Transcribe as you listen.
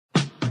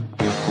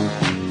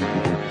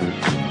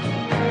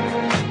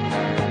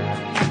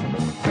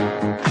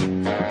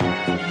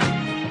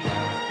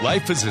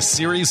Life is a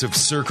series of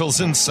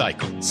circles and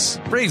cycles,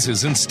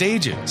 phrases and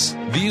stages.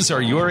 These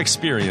are your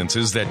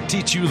experiences that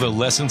teach you the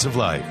lessons of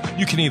life.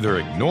 You can either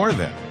ignore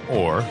them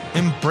or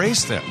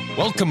embrace them.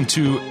 Welcome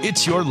to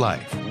It's Your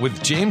Life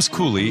with James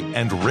Cooley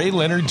and Ray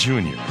Leonard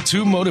Jr.,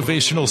 two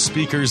motivational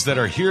speakers that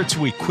are here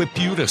to equip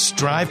you to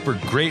strive for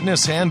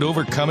greatness and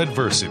overcome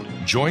adversity.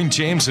 Join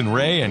James and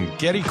Ray and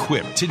get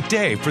equipped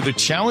today for the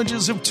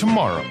challenges of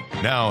tomorrow.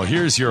 Now,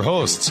 here's your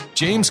hosts,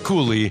 James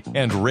Cooley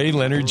and Ray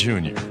Leonard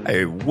Jr.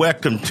 Hey,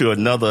 welcome to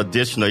another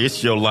edition of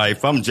It's Your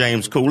Life. I'm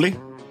James Cooley.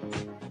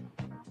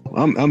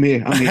 I'm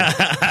here.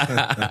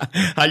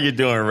 How you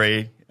doing,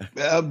 Ray?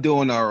 I'm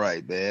doing all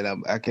right,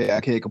 man. I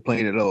can't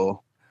complain at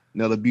all.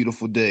 Another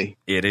beautiful day.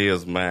 It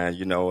is, man.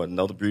 You know,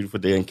 another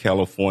beautiful day in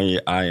California.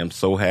 I am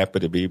so happy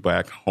to be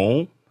back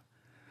home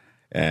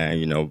and,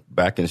 you know,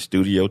 back in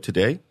studio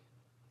today.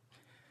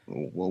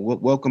 Well,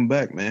 welcome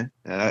back, man.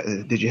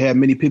 Did you have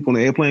many people on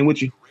the airplane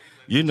with you?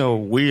 You know,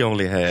 we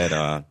only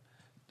had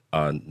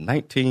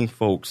 19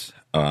 folks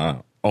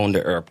on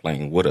the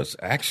airplane with us.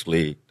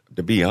 Actually,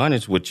 to be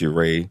honest with you,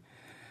 Ray,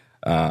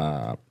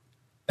 at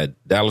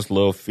Dallas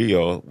Love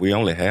Field, we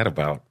only had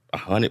about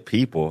 100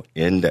 people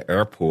in the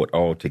airport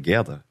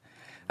altogether.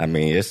 I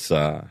mean,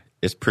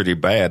 it's pretty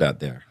bad out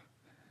there.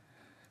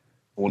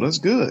 Well, that's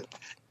good.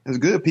 That's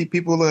good.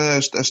 People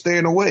are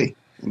staying away.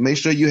 Make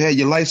sure you had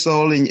your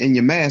Lysol and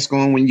your mask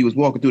on when you was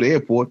walking through the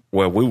airport.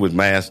 Well, we was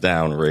masked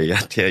down, Ray. I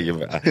tell you,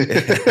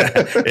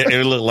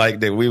 it looked like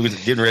that we was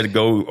getting ready to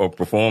go or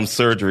perform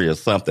surgery or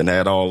something.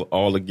 Had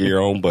all the gear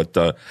on, but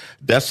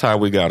that's how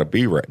we got to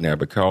be right now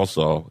because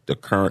of the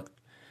current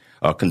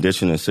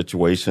condition and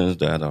situations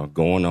that are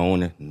going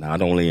on,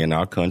 not only in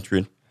our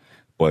country,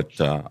 but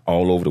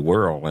all over the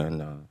world.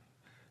 And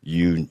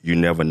you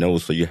never know,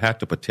 so you have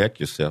to protect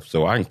yourself.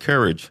 So I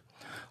encourage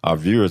our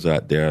viewers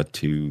out there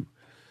to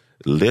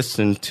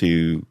listen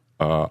to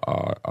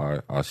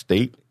our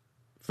state,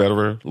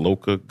 federal,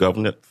 local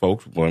government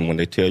folks when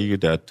they tell you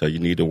that you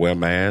need to wear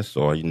masks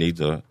or you need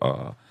to,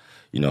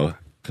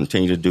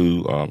 continue to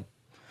do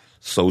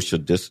social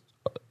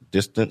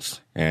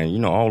distance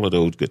and, all of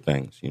those good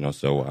things,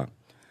 So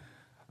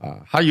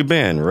how you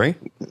been, Ray?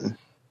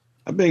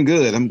 I've been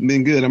good.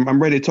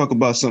 I'm ready to talk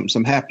about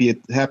some happier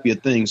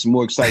things, some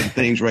more exciting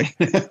things right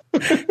now.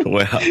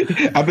 Well,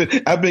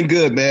 I've been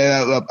good,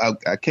 man.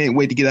 I can't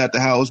wait to get out the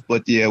house,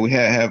 but yeah, we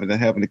having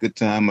a good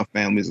time. My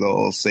family's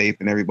all safe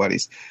and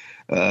everybody's,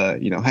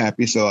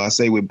 happy. So I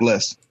say we're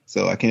blessed.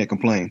 So I can't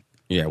complain.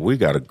 Yeah, we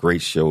got a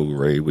great show,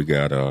 Ray. We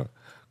got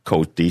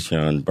Coach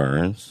Deshaun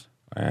Burns,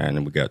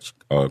 and we got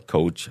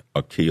Coach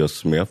Akia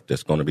Smith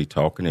that's going to be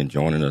talking and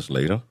joining us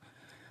later.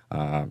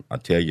 I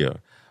tell you,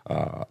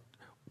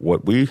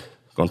 what we're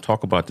going to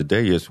talk about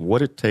today is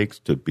what it takes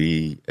to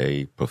be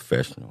a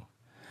professional,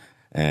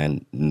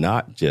 and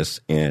not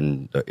just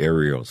in the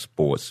area of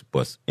sports,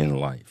 but in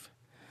life.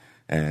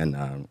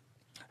 And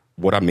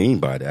what I mean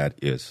by that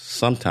is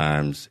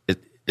sometimes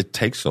it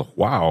takes a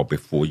while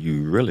before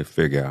you really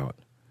figure out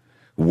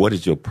what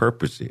is your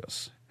purpose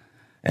is.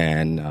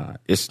 And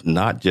it's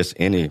not just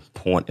any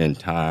point in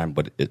time,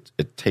 but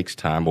it takes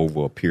time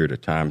over a period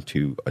of time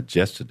to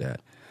adjust to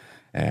that.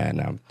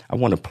 And I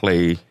want to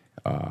play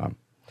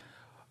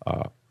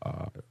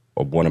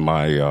one of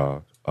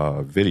my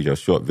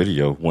short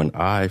video when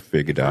I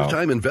figured out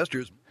first-time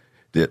investors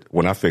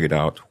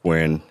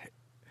when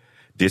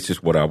this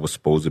is what I was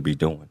supposed to be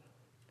doing.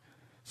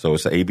 So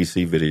it's an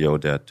ABC video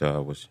that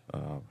was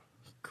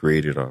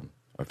created a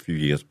few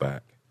years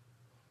back.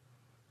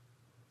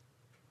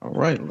 All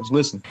right, let's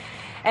listen.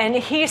 And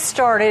he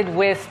started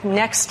with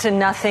next to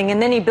nothing, and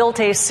then he built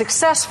a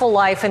successful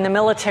life in the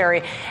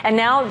military. And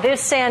now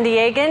this San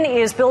Diegan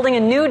is building a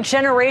new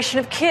generation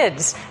of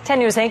kids. 10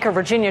 News anchor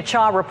Virginia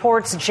Cha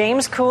reports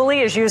James Cooley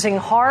is using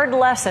hard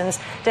lessons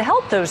to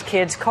help those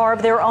kids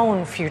carve their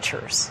own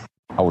futures.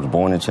 I was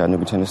born in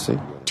Chattanooga, Tennessee.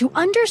 To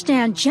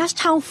understand just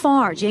how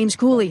far James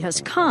Cooley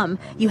has come,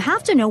 you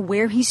have to know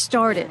where he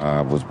started.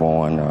 I was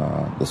born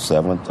the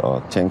seventh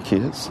of 10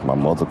 kids. My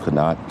mother could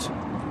not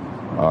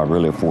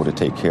really afford to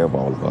take care of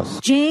all of us.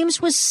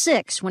 James was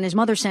 6 when his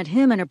mother sent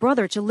him and a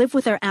brother to live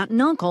with their aunt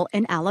and uncle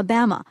in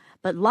Alabama.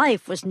 But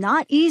life was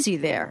not easy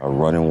there.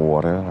 Running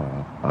water,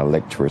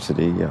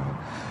 electricity,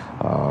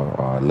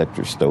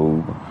 electric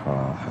stove,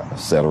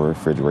 cellar,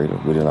 refrigerator.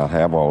 We did not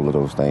have all of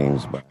those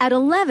things. At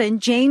 11,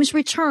 James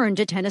returned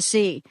to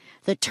Tennessee.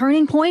 The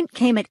turning point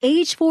came at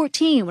age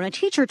 14 when a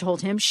teacher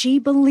told him she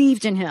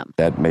believed in him.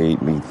 That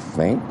made me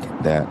think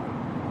that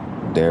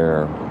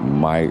there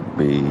might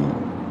be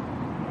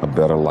a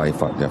better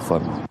life out there for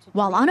me.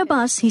 While on a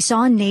bus, he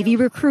saw a Navy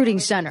recruiting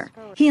center.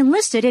 He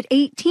enlisted at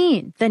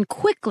 18, then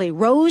quickly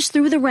rose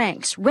through the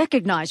ranks,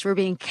 recognized for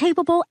being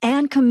capable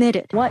and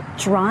committed. What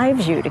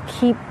drives you to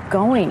keep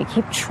going, to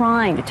keep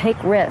trying, to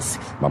take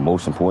risks? My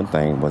most important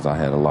thing was I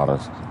had a lot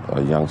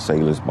of young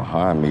sailors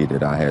behind me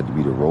that I had to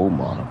be the role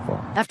model for.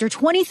 After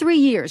 23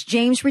 years,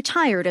 James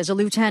retired as a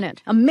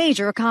lieutenant, a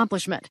major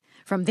accomplishment.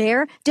 From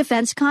there,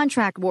 defense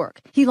contract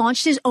work. He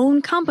launched his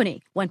own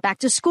company, went back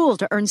to school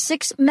to earn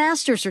 6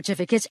 master's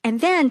certificates, and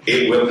then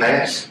it will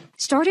pass.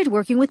 started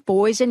working with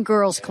boys and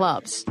girls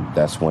clubs.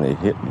 That's when it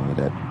hit me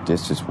that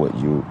this is what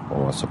you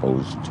are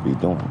supposed to be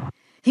doing.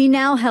 He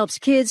now helps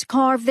kids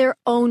carve their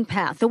own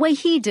path the way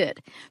he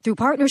did. Through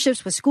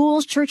partnerships with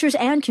schools, churches,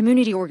 and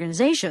community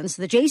organizations,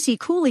 the J.C.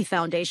 Cooley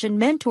Foundation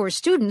mentors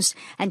students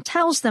and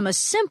tells them a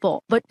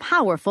simple but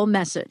powerful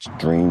message.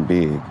 Dream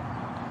big,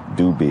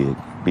 do big,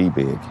 be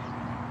big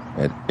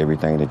at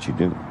everything that you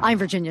do. I'm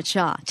Virginia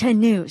Cha, 10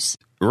 News.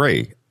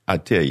 Ray, I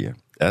tell you,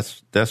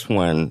 that's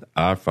when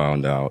I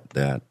found out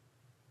that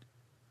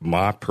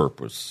my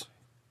purpose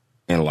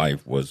in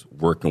life was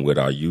working with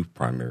our youth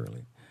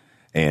primarily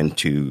and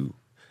to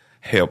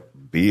help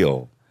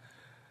build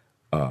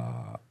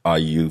our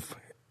youth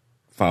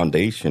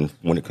foundation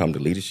when it comes to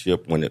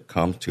leadership, when it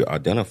comes to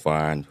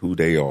identifying who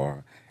they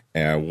are,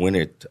 and when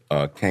it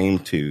came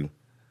to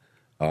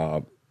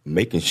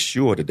making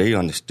sure that they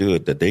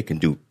understood that they can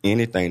do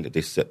anything that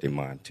they set their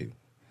mind to.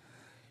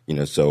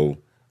 So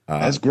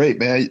that's great,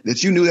 man.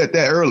 That you knew that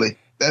early.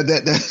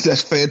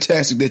 That's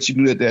fantastic that you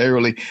knew that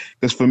early.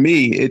 Because for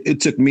me, it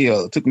took me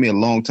a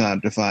long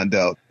time to find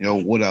out,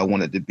 what I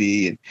wanted to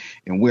be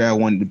and where I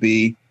wanted to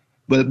be.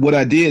 But what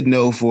I did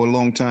know for a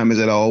long time is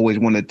that I always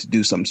wanted to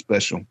do something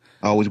special.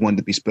 I always wanted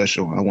to be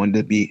special. I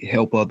wanted to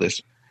help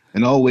others,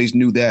 and I always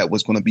knew that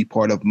was going to be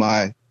part of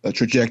my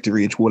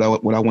trajectory into what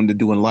I wanted to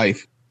do in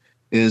life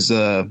is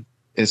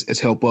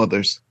help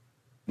others.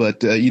 But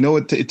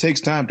it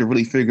takes time to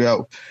really figure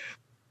out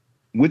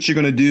what you're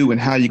going to do and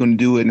how you're going to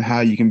do it and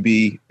how you can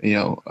be,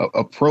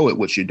 a pro at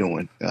what you're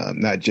doing,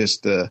 not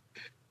just a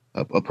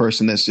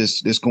person that's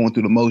just going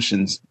through the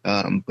motions,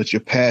 but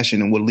your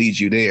passion and what leads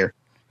you there.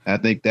 I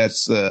think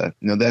that's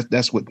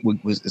what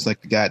was it's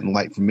like the guiding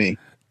light for me.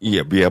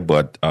 Yeah,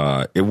 but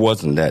it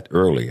wasn't that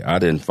early. I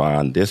didn't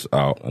find this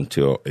out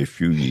until a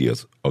few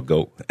years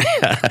ago.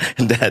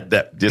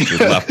 that this was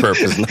my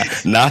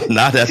purpose, not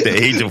at the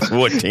age of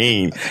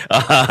 14.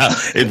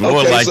 It's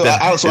more like so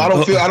that. So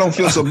I don't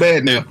feel so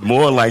bad now.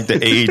 More like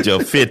the age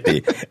of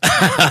 50.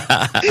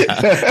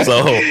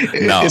 So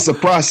no, it's a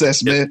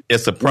process, man.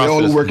 It's a process. We're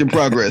all a work in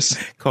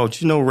progress.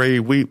 Coach,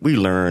 Ray, we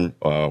learn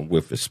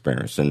with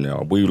experience,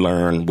 and we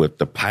learn with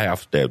the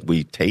path that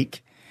we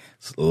take.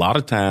 A lot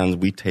of times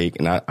we take,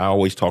 and I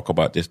always talk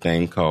about this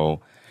thing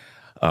called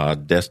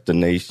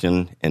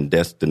destination and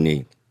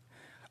destiny.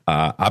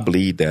 I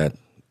believe that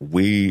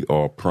we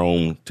are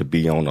prone to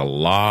be on a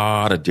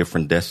lot of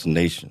different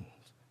destinations,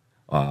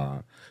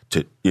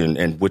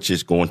 and which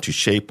is going to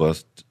shape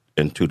us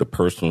into the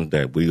person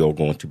that we are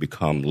going to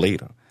become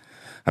later.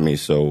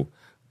 So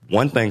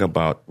one thing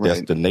about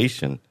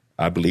destination,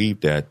 I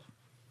believe that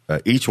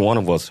each one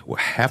of us will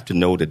have to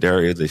know that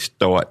there is a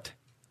start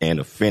and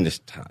a finish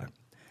time.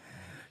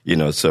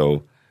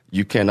 So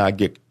you cannot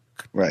get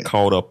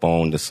caught up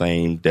on the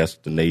same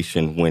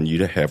destination when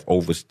you have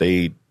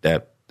overstayed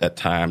that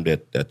time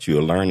that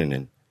you're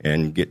learning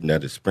and getting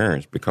that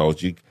experience,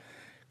 because you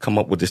come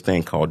up with this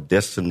thing called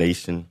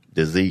destination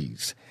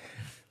disease.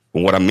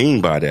 And what I mean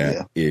by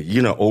that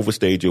is,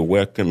 overstayed your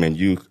welcome and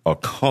you are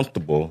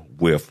comfortable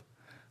with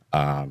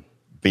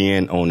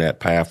being on that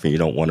path and you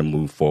don't want to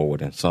move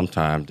forward. And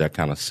sometimes that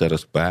kind of set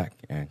us back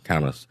and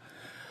kind of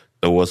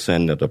throw us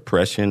into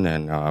depression,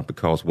 and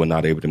because we're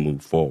not able to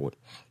move forward.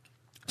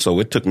 So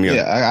it took me.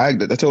 I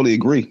totally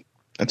agree.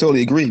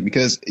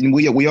 Because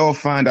we all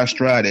find our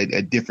stride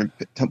at different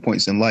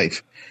points in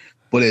life,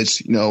 but it's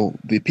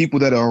the people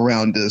that are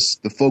around us,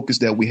 the focus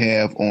that we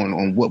have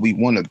on what we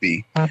want to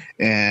be,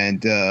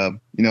 and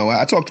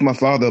I talked to my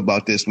father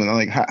about this when I'm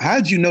like, how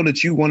did you know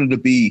that you wanted to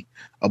be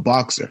a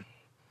boxer,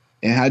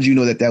 and how did you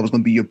know that was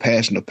going to be your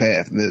passion or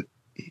path? And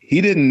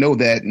he didn't know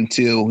that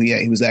until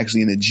he was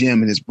actually in the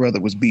gym and his brother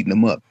was beating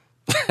him up.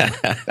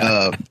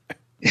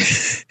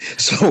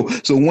 So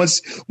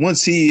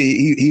once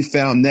he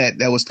found that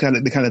was kind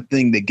of the kind of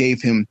thing that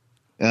gave him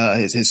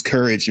his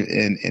courage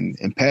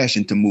and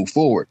passion to move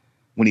forward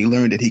when he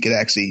learned that he could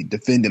actually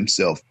defend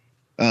himself.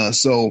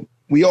 So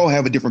we all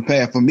have a different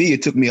path. For me,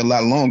 it took me a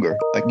lot longer.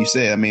 Like you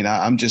said,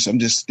 I'm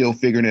just still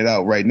figuring it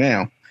out right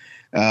now.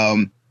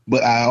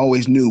 But I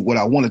always knew what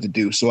I wanted to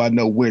do, so I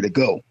know where to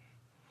go.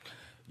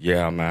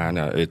 Yeah, man.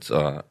 It's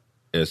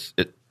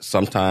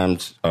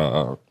sometimes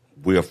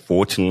we are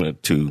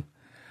fortunate to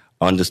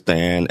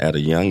understand at a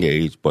young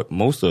age, but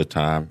most of the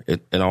time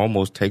it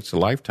almost takes a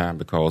lifetime,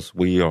 because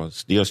we are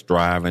still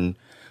striving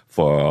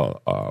for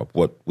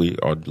what we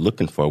are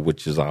looking for,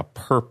 which is our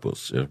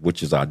purpose,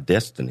 which is our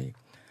destiny.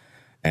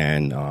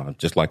 And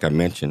just like I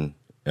mentioned,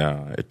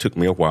 it took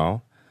me a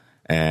while,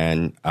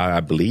 and I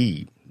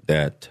believe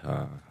that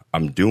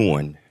I'm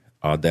doing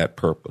that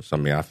purpose.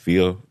 I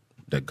feel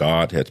that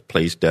God has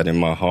placed that in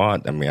my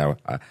heart.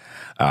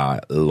 As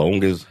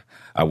long as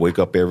I wake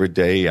up every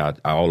day,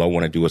 all I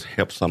want to do is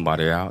help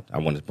somebody out. I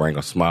want to bring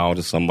a smile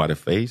to somebody's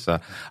face.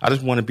 I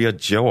just want to be a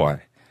joy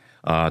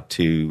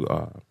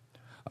to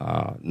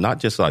not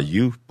just our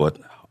youth, but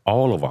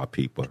all of our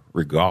people,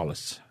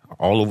 regardless,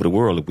 all over the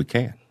world if we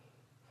can.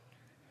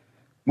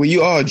 Well,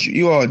 you are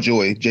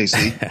joy,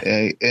 JC,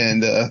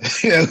 and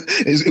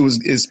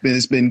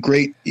it's been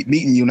great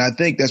meeting you. And I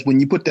think that's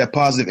when you put that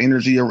positive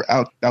energy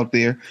out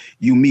there,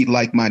 you meet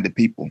like-minded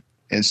people.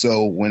 And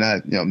so when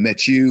I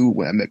met you,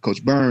 when I met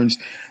Coach Burns,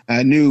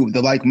 I knew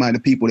the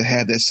like-minded people that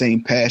have that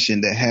same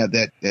passion, that have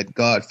that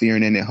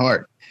God-fearing in their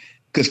heart.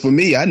 Because for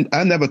me,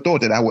 I never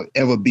thought that I would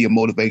ever be a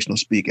motivational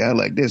speaker.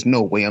 I there's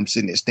no way I'm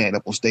sitting there stand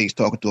up on stage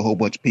talking to a whole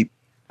bunch of people.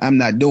 I'm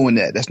not doing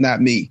that. That's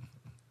not me.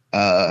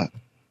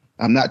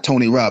 I'm not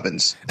Tony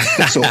Robbins.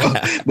 So,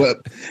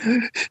 but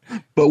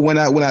when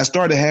I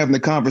started having the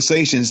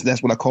conversations,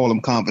 that's what I call them,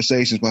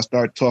 conversations. When I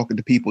started talking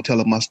to people,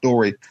 telling my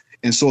story,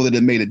 and saw that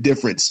it made a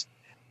difference,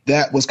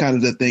 that was kind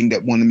of the thing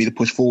that wanted me to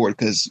push forward.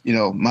 Because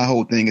my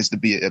whole thing is to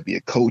be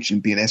a coach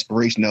and be an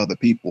inspiration to other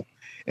people,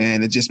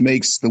 and it just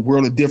makes the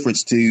world of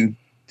difference to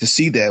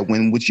see that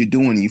when what you're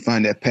doing, you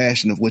find that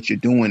passion of what you're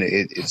doing.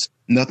 It's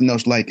nothing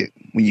else like it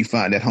when you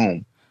find that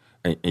home.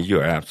 And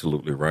you're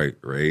absolutely right,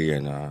 Ray.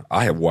 And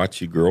I have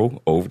watched you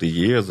grow over the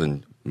years,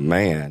 and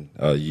man,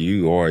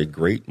 you are a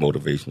great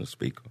motivational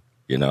speaker.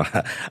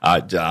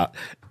 I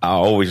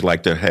always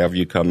like to have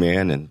you come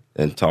in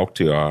and talk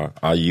to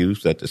our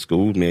youth at the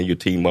school. Man, you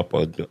team up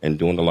and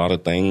doing a lot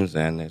of things,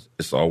 and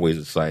it's always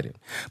exciting.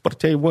 But I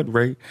tell you what,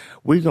 Ray,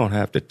 we're going to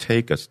have to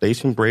take a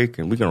station break,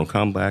 and we're going to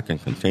come back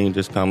and continue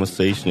this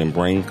conversation and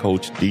bring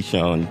Coach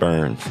Deshaun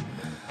Burns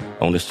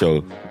on the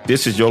show.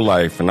 This is Your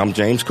Life, and I'm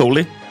James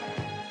Cooley.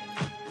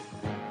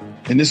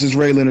 And this is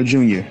Ray Leonard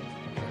Jr.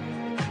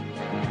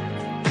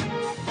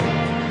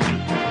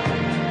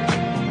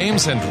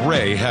 James and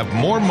Ray have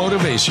more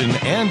motivation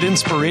and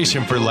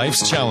inspiration for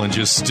life's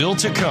challenges still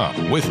to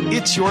come with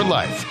It's Your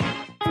Life.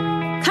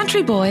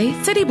 Country Boy,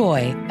 City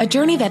Boy, a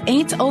journey that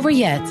ain't over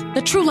yet.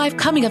 The true life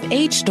coming of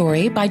age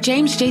story by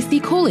James J.C.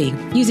 Cooley.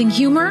 Using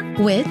humor,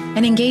 wit,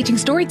 and engaging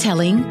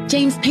storytelling,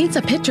 James paints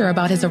a picture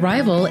about his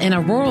arrival in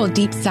a rural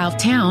Deep South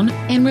town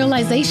and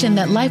realization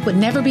that life would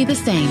never be the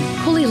same.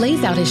 Cooley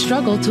lays out his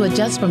struggle to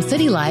adjust from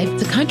city life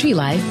to country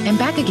life and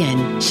back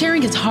again,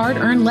 sharing his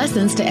hard-earned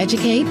lessons to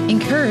educate,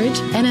 encourage,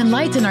 and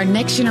enlighten our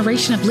next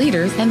generation of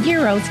leaders and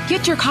heroes.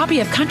 Get your copy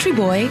of Country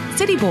Boy,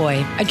 City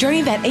Boy, a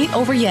journey that ain't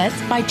over yet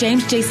by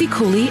James J.C.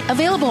 Cooley,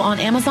 available on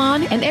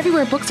Amazon and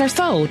everywhere books are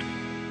sold.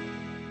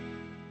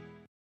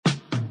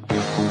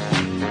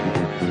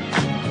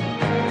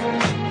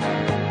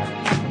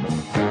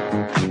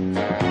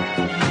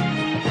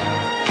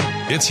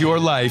 It's Your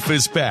Life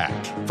is back.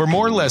 For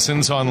more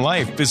lessons on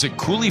life, visit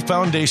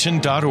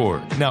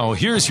CooleyFoundation.org. Now,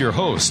 here's your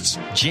hosts,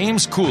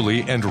 James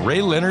Cooley and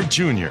Ray Leonard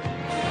Jr.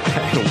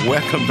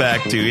 Welcome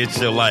back to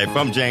It's Your Life.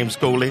 I'm James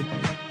Cooley.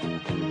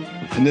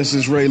 And this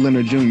is Ray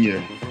Leonard Jr.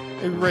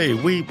 Hey, Ray,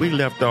 we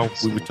left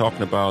off, we were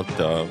talking about,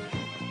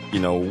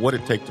 what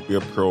it takes to be a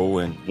pro,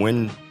 and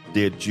when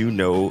did you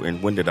know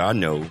and when did I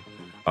know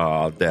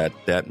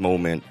that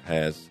moment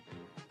has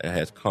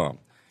come.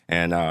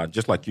 And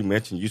just like you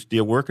mentioned, you're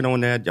still working on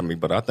that.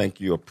 But I think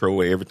you're a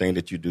pro at everything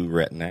that you do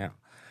right now,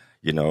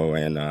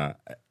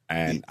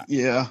 and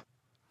yeah.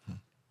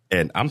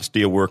 And I'm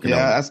still working on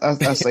it.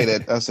 I say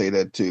that. I say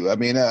that too. I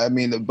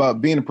mean, about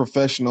being a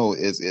professional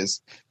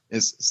is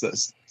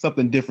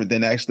something different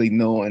than actually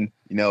knowing,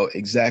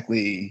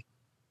 exactly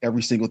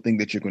every single thing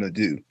that you're going to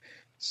do.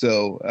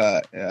 So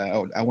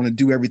I want to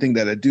do everything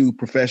that I do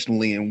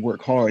professionally and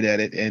work hard at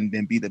it and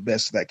be the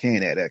best that I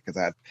can at it,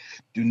 because I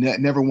do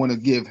never want to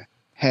give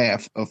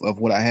half of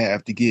what I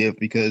have to give,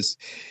 because,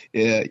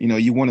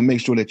 you want to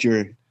make sure that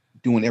you're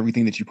doing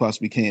everything that you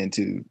possibly can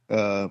to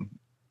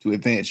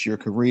advance your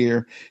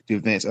career, to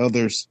advance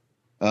others.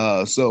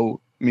 So,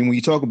 when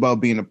you talk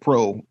about being a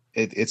pro,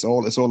 it's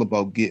all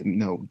about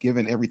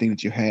giving everything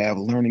that you have,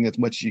 learning as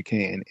much as you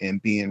can,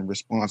 and being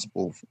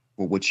responsible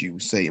for what you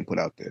say and put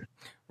out there.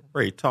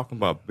 Ray, talking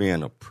about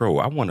being a pro,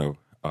 I want to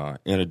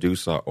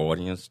introduce our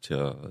audience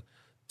to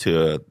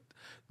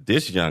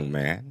this young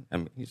man.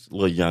 He's a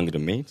little younger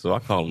than me, so I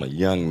call him a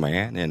young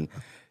man, and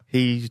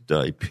he's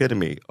the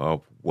epitome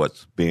of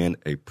what's being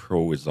a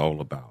pro is all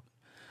about.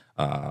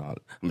 I'm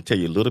going to tell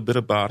you a little bit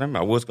about him.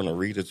 I was going to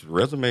read his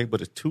resume,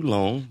 but it's too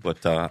long,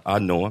 but I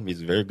know him.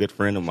 He's a very good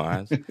friend of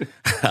mine.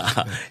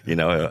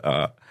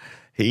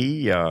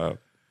 He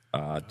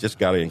just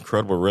got an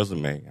incredible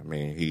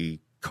resume. He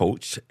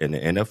coached in the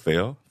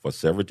NFL for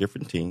several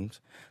different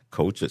teams,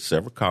 coached at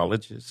several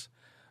colleges.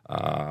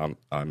 High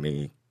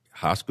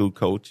school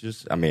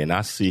coaches.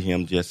 I see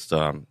him just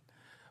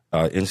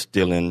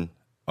instilling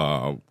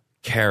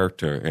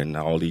character in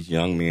all these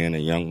young men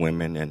and young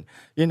women. And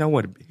you know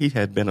what? He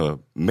had been a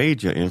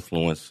major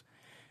influence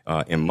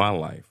in my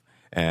life.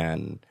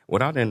 And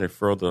without any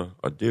further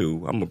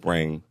ado, I'm going to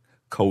bring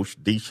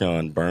Coach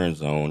Deshaun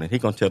Burns on, and he's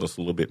going to tell us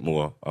a little bit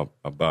more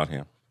about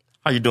him.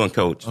 How you doing,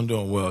 Coach? I'm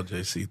doing well,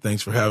 JC.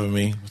 Thanks for having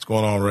me. What's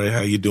going on, Ray?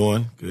 How you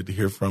doing? Good to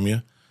hear from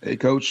you. Hey,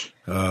 Coach.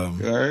 All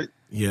right.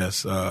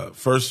 Yes.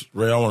 First,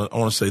 Ray, I want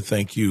to say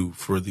thank you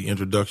for the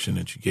introduction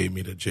that you gave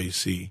me to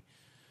JC.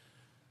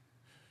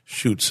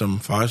 Shoot, some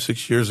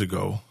 5-6 years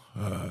ago,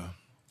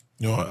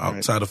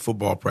 outside of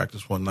football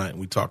practice one night, and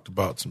we talked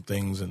about some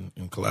things and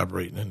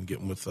collaborating and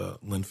getting with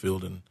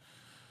Linfield and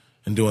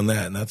and doing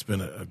that. And that's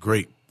been a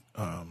great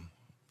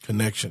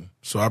connection.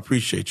 So I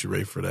appreciate you,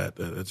 Ray, for that.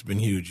 That's been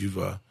huge. You've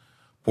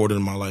poured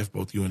into my life.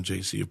 Both you and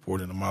JC have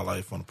poured into my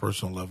life on a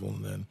personal level,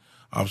 and then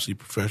obviously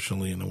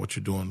professionally, and then what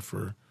you're doing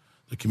for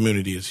the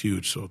community is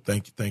huge. So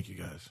thank you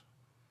guys.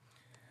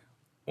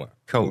 Well,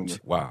 Coach,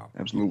 wow.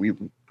 Absolutely.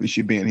 We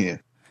appreciate being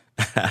here.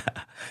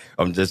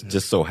 I'm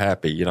just so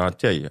happy. I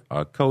tell you,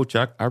 Coach,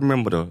 I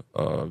remember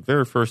the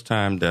very first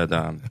time that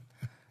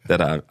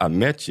I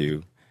met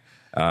you,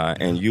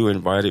 and you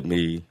invited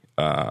me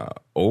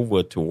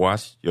over to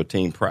watch your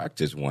team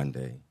practice one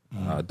day.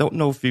 I don't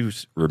know if you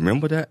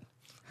remember that.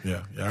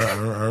 Yeah,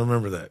 I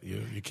remember that.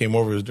 You came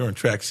over. It was during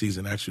track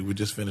season. Actually, we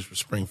just finished with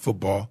spring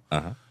football,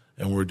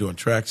 and we were doing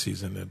track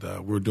season, and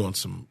we were doing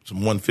some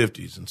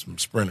 150s and some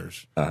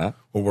sprinters. We're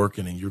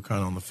working, and you're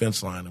kind of on the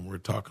fence line, and we're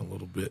talking a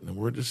little bit, and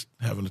we're just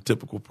having a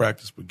typical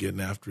practice, but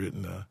getting after it,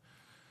 and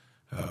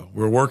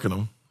we're working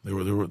them. They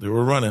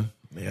were running.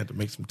 They had to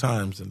make some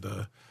times, and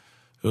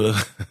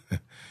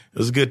it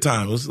was a good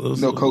time. It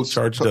was Coach,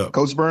 charged up.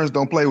 Coach Burns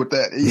don't play with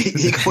that.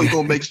 He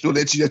gonna make sure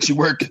that you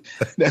work.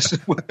 That's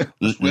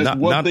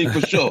one thing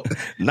for sure.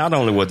 Not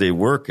only were they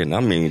working, I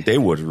mean, they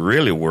was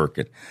really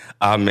working.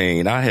 I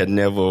mean, I had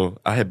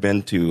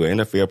been to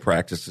NFL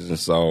practices and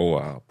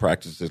saw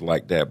practices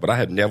like that, but I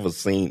had never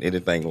seen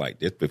anything like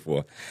this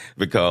before,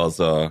 because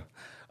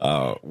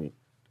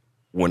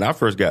when I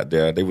first got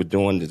there, they were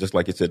doing, just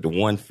like you said, the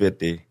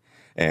 150,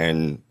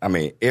 and I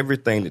mean,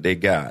 everything that they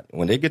got.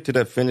 When they get to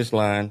that finish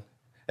line,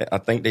 I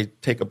think they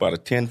take about a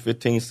 10,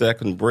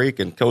 15-second break,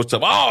 and coach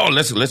said,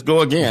 let's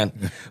go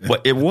again.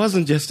 But it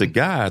wasn't just the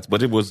guys,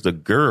 but it was the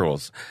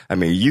girls. I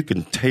mean, you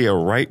can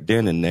tell right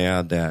then and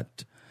there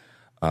that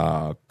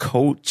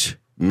coach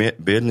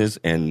meant business,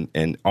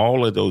 and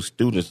all of those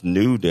students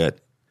knew that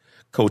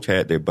coach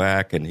had their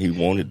back, and he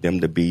wanted them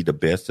to be the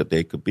best that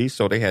they could be.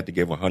 So they had to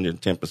give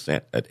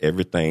 110% at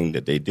everything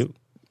that they do.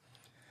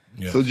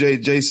 Yeah. So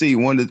JC,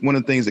 one of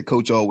the things that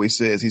coach always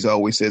says,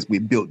 we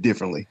built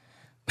differently.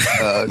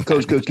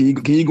 Coach, can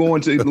you go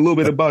into a little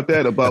bit about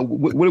that? About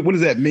what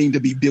does that mean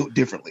to be built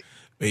differently?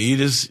 You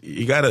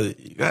gotta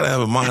have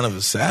a mind of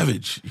a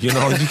savage. You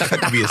got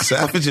to be a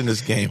savage in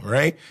this game,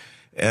 right?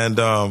 And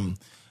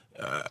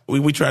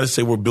we try to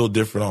say we're built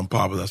different on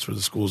Papa. That's where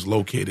the school is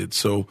located.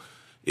 So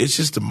it's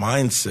just a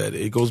mindset.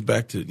 It goes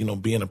back to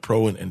being a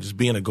pro and just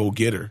being a go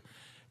getter.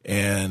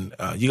 And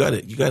you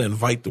gotta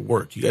invite the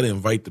work. You gotta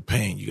invite the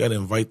pain. You gotta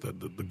invite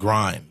the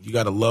grind. You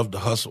gotta love the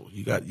hustle.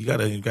 You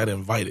gotta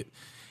invite it.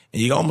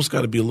 And you almost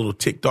got to be a little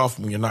ticked off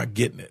when you're not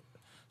getting it.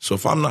 So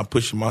if I'm not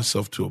pushing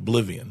myself to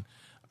oblivion,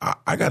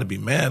 I got to be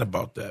mad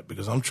about that,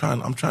 because I'm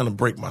trying to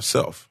break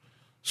myself.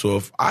 So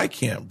if I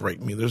can't break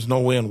me, there's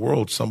no way in the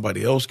world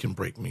somebody else can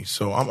break me.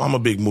 So I'm a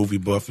big movie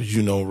buff, as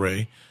you know,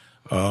 Ray.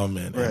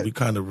 And we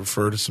kind of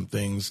refer to some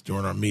things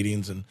during our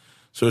meetings. And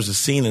so there's a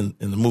scene in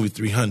the movie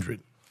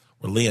 300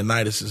 where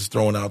Leonidas is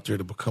thrown out there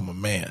to become a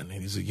man.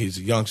 And he's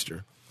a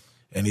youngster.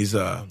 And he's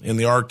in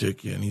the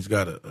Arctic, and he's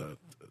got a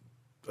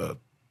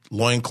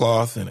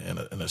loincloth and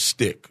a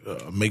stick,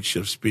 a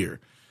makeshift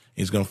spear.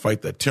 He's going to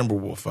fight that timber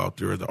wolf out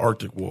there, the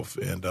Arctic wolf.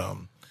 And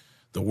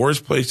the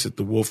worst place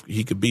that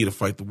he could be to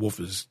fight the wolf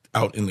is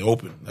out in the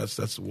open. That's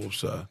the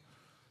wolf's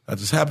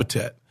that's his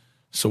habitat.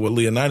 So what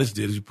Leonidas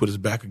did is he put his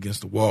back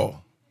against the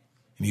wall,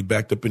 and he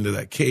backed up into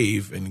that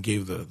cave and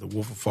gave the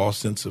wolf a false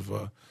sense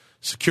of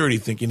security,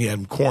 thinking he had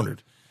him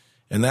cornered.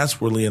 And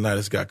that's where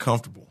Leonidas got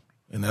comfortable.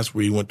 And that's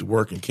where he went to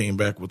work and came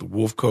back with a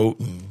wolf coat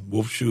and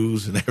wolf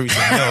shoes and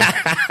everything else.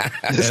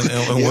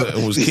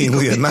 and was King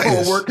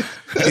Leonidas.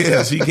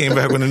 Yes, he came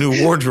back with a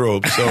new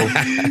wardrobe. So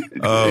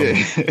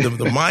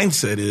the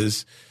mindset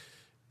is,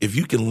 if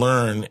you can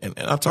learn, and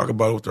I talk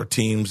about it with our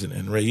teams,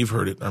 and Ray, you've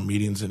heard it in our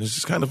meetings, and it's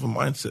just kind of a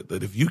mindset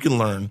that if you can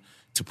learn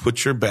to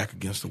put your back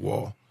against the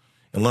wall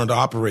and learn to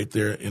operate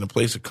there in a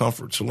place of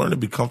comfort, so learn to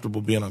be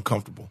comfortable being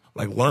uncomfortable.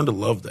 Like, learn to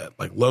love that.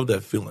 Like, love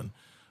that feeling.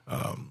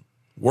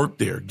 Work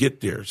there,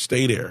 get there,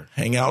 stay there,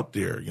 hang out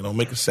there,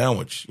 make a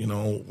sandwich,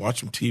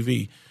 watch some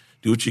TV,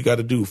 do what you got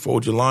to do,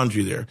 fold your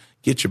laundry there,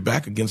 get your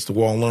back against the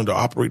wall and learn to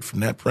operate from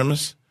that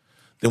premise,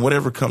 then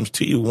whatever comes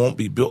to you won't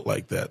be built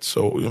like that.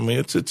 So,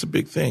 it's a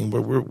big thing,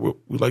 but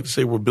we like to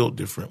say we're built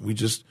different. We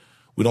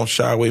don't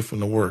shy away from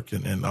the work.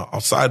 And I'll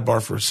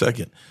sidebar for a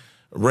second.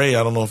 Ray,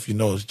 I don't know if you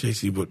know this,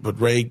 JC,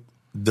 but Ray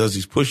does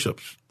these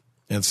push-ups.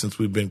 And since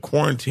we've been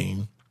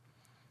quarantined,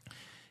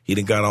 he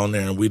done got on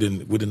there, and we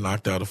didn't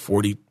knocked out a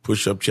 40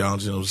 push-up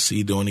challenge, and it was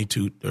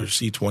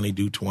C20,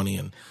 do 20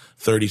 and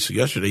 30. So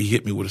yesterday he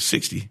hit me with a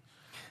 60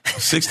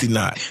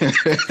 knot.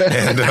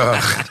 And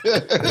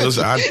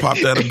I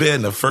popped out of bed,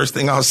 and the first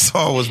thing I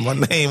saw was my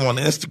name on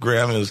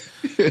Instagram. And it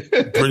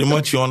was pretty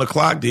much, you on the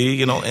clock,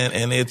 D, and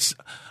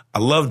I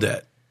love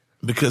that,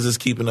 because it's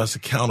keeping us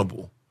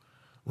accountable,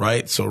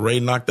 right? So Ray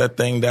knocked that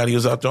thing down. He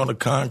was out there on the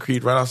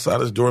concrete right outside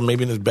his door,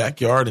 maybe in his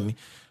backyard, and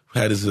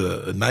had his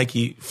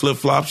Nike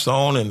flip-flops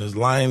on and his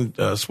Lion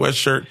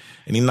sweatshirt,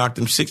 and he knocked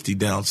him 60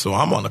 down. So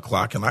I'm on the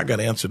clock, and I got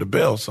to answer the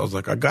bell. So I was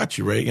like, I got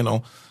you, Ray.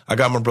 I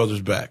got my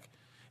brother's back.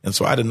 And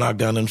so I had to knock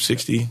down them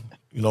 60,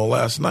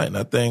 last night. And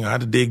that thing, I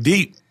had to dig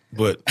deep.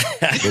 but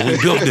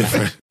we built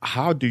different.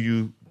 How do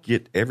you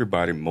get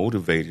everybody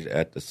motivated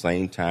at the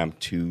same time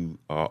to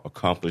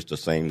accomplish the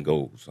same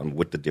goals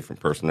with the different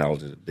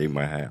personalities that they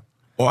might have?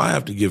 Well, I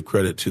have to give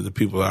credit to the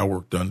people that I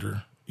worked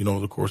under, over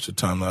the course of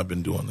time that I've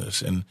been doing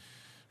this. And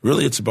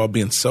really it's about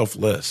being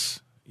selfless.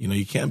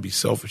 You can't be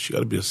selfish. You got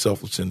to be a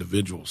selfless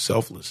individual,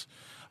 selfless.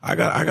 I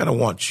got to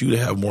want you to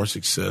have more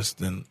success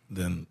than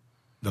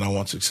I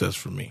want success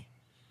for me.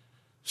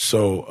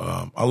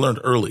 So I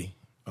learned early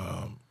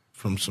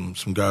from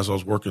some guys I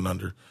was working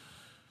under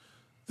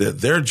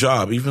that their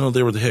job, even though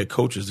they were the head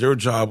coaches, their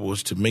job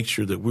was to make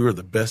sure that we were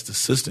the best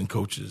assistant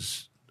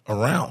coaches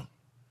around.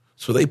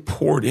 So they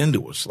poured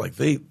into us.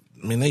 They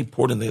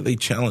poured in, they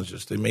challenged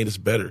us. They made us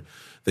better.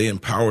 They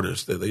empowered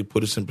us. They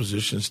put us in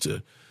positions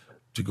to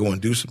go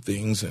and do some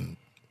things and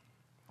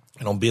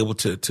be able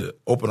to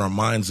open our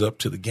minds up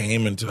to the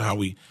game and to how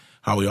we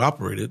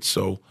operated.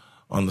 So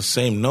on the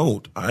same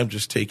note, I've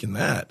just taken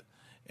that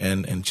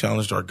and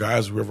challenged our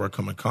guys, whoever I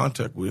come in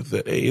contact with,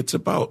 that, hey, it's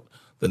about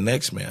the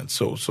next man.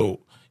 So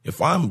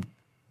if I'm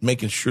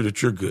making sure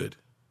that you're good,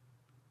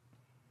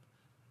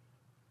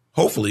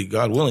 hopefully,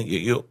 God willing,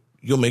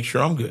 you'll make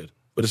sure I'm good.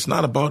 But it's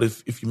not about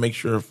if you make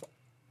sure if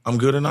I'm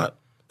good or not,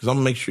 because I'm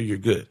going to make sure you're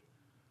good.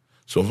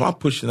 So if I'm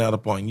pushing that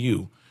upon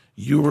you,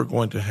 you are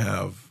going to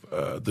have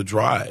the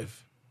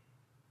drive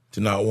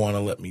to not want to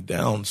let me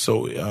down.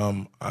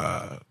 So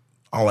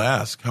I'll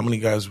ask, how many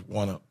guys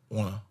want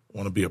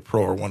to be a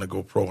pro or want to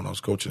go pro? When I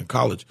was coaching in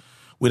college,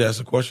 we'd ask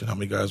the question, how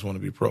many guys want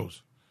to be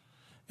pros?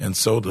 And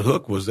so the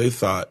hook was they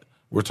thought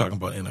we're talking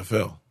about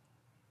NFL.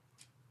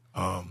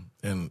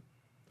 And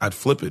I'd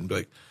flip it and be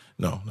like,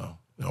 no,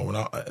 we're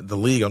not. The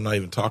league, I'm not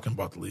even talking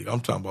about the league. I'm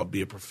talking about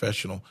be a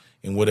professional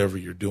in whatever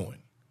you're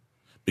doing.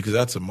 Because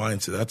that's a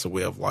mindset, that's a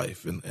way of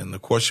life. And the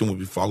question would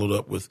be followed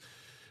up with,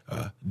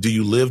 do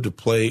you live to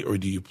play or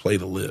do you play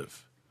to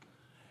live?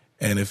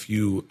 And if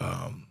you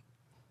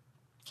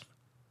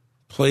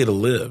play to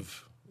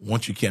live,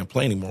 once you can't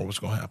play anymore, what's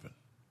going to happen?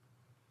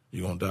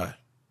 You're going to die,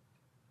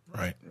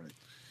 right?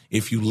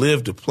 If you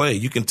live to play,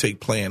 you can take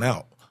playing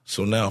out.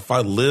 So now if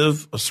I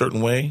live a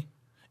certain way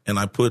and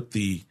I put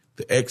the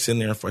X in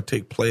there, if I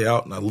take play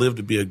out and I live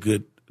to be a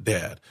good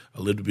dad,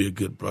 I live to be a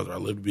good brother, I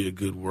live to be a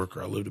good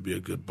worker, I live to be a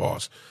good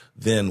boss,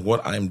 then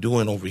what I'm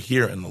doing over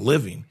here in the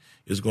living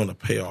is going to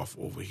pay off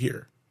over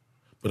here.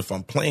 But if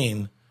I'm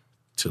playing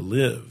to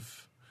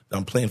live,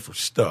 I'm playing for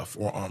stuff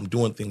or I'm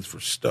doing things for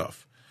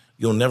stuff,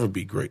 you'll never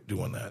be great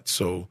doing that.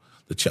 So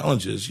the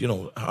challenge is,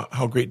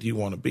 how great do you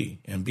want to be?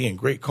 And being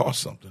great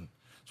costs something.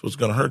 So it's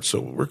going to hurt. So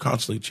we're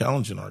constantly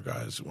challenging our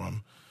guys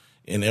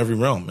in every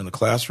realm, in the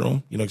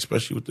classroom,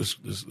 especially with this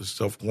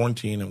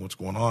self-quarantine and what's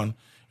going on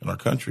in our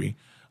country.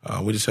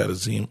 We just had a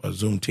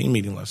Zoom team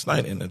meeting last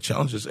night, and the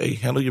challenge is, hey,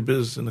 handle your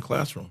business in the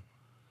classroom.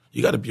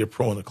 You got to be a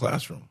pro in the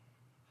classroom.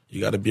 You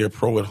got to be a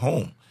pro at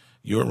home.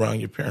 You're around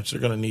your parents.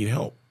 They're going to need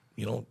help.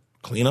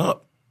 Clean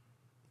up.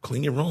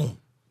 Clean your room.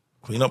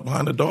 Clean up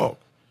behind the dog.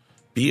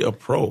 Be a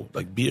pro.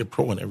 Be a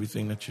pro in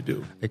everything that you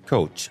do. Hey,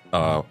 Coach,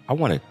 I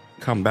want to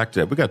come back to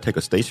that. We got to take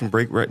a station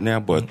break right now,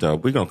 but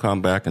we're going to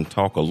come back and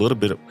talk a little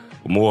bit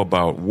more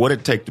about what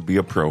it takes to be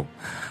a pro.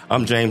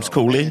 I'm James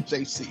Cooley.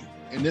 JC.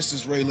 And this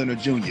is Ray Leonard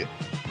Jr.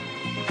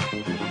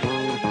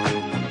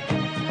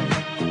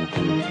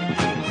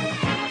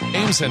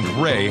 James and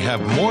Ray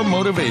have more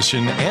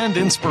motivation and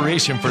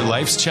inspiration for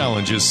life's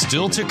challenges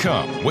still to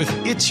come with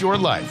It's Your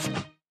Life.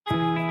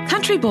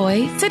 Country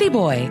Boy, City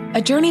Boy,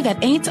 a journey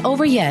that ain't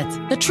over yet.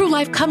 The true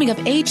life coming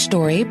of age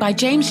story by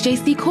James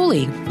J.C.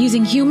 Cooley.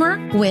 Using humor,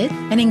 wit,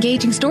 and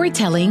engaging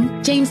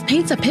storytelling, James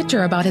paints a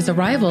picture about his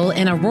arrival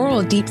in a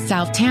rural deep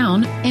South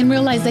town and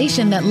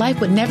realization that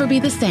life would never be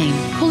the same.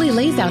 Cooley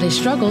lays out his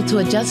struggle to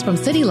adjust from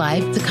city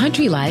life to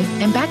country life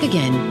and back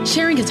again,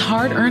 sharing his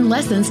hard-earned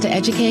lessons to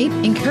educate,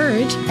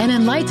 encourage, and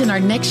enlighten our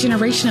next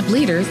generation of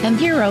leaders and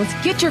heroes.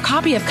 Get your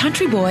copy of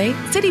Country Boy,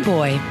 City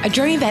Boy, a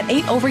journey that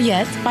ain't over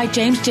yet by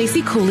James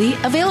J.C. Cooley,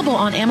 available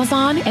on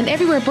Amazon and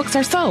everywhere books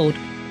are sold.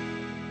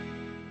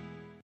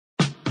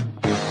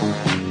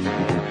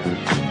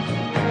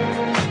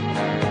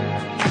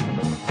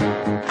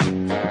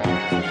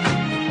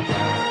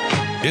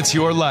 It's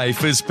Your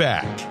Life is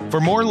back. For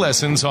more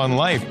lessons on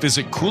life,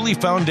 visit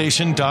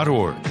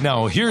CooleyFoundation.org.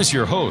 Now, here's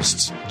your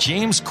hosts,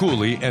 James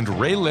Cooley and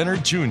Ray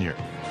Leonard Jr.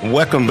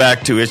 Welcome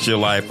back to It's Your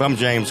Life. I'm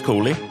James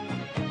Cooley.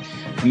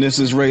 And this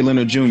is Ray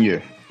Leonard Jr.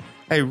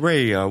 Hey,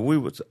 Ray, we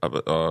was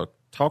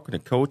talking to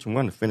Coach and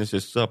wanted to finish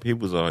this up. He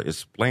was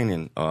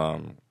explaining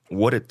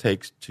what it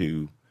takes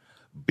to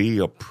be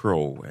a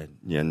pro,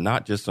 and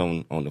not just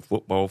on the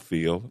football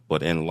field,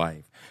 but in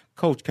life.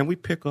 Coach, can we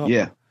pick up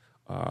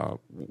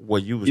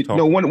what you was talking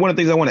about? One of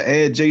the things I want to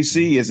add,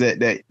 JC, is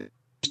that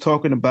he's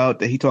talking about,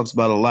 that he talks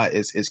about a lot,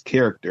 is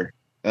character.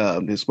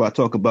 This is what I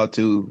talk about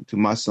to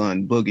my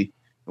son, Boogie,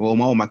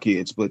 well, all my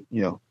kids, but,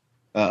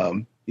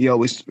 he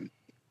always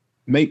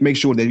make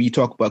sure that you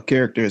talk about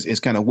character is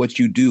kind of what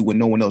you do when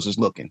no one else is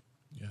looking.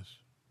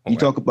 You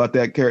talk about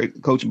that,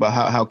 Coach, about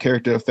how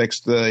character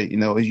affects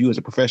you as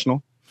a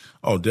professional?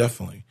 Oh,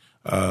 definitely.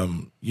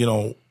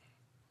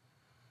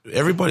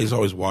 everybody's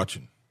always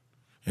watching,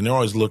 and they're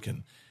always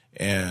looking.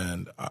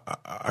 And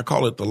I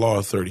call it the law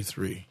of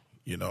 33.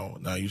 You know,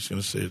 now you're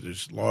going to say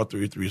there's law of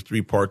 33 is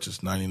 3 parts,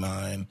 it's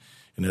 99,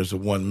 and there's a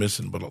 1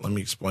 missing. But let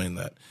me explain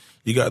that.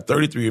 You got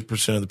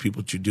 33% of the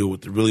people that you deal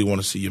with that really want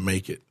to see you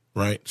make it,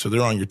 right? So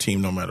they're on your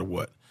team no matter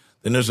what.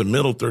 Then there's a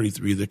middle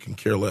 33 that can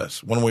care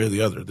less, one way or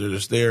the other. They're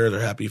just there.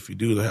 They're happy if you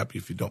do. They're happy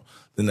if you don't.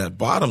 Then that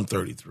bottom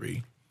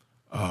 33,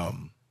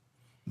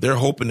 they're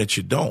hoping that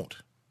you don't.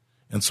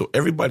 And so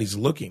everybody's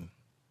looking.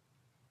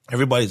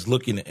 Everybody's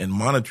looking and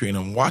monitoring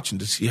and watching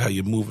to see how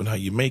you move and how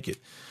you make it.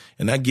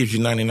 And that gives you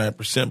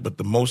 99%. But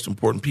the most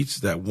important piece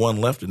is that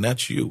one left, and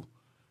that's you.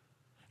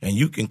 And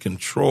you can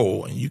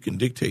control and you can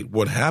dictate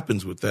what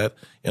happens with that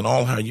and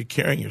all how you're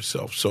carrying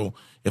yourself. So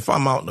if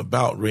I'm out and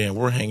about, Ray, and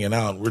we're hanging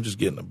out, and we're just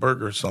getting a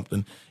burger or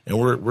something, and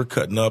we're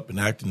cutting up and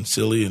acting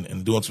silly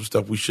and doing some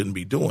stuff we shouldn't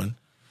be doing,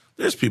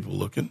 there's people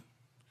looking,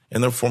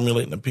 and they're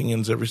formulating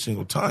opinions every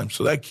single time.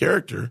 So that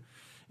character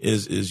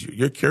is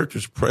your character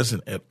is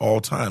present at all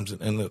times.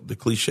 And the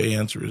cliche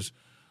answer is,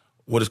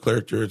 what is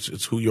character?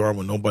 It's who you are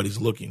when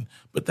nobody's looking.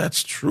 But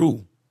that's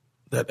true.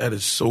 That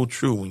is so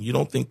true. When you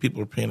don't think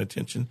people are paying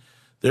attention,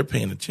 they're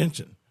paying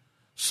attention.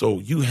 So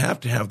you have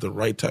to have the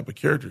right type of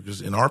character,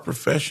 because in our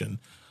profession,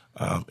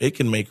 it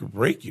can make or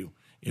break you.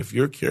 If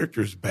your character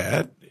is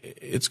bad,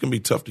 it's going to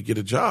be tough to get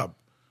a job.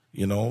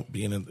 You know,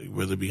 being in,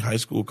 whether it be high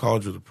school,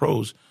 college, or the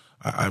pros,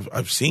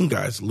 I've seen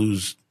guys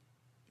lose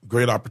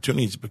great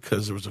opportunities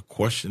because there was a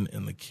question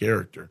in the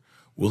character.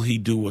 Will he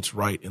do what's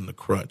right in the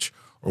crunch,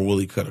 or will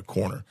he cut a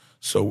corner?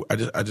 So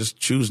I just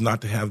choose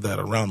not to have that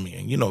around me.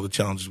 And you know the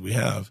challenges we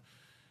have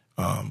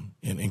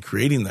in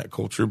creating that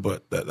culture,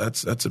 but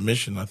that's a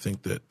mission I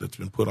think that's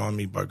been put on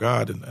me by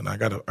God, and I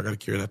gotta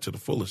carry that to the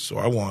fullest. So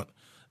I want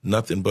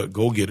nothing but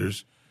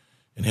go-getters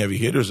and heavy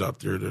hitters out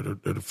there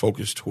that are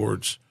focused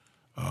towards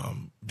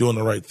doing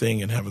the right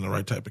thing and having the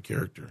right type of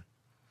character.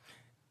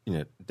 You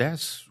know,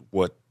 that's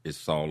what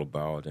it's all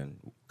about.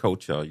 And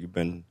Coach, you've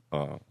been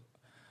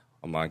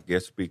my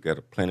guest speaker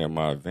at plenty of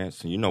my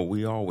events, and you know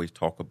we always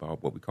talk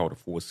about what we call the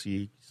 4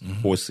 C's.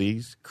 Mm-hmm. 4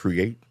 C's: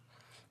 create,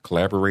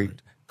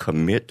 collaborate,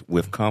 commit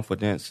with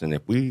confidence. And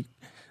if we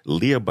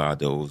live by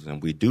those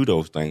and we do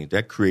those things,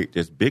 that create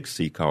this big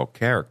C called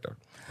character.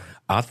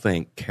 I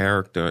think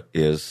character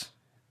is,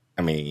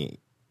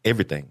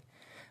 everything.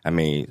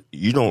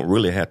 You don't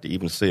really have to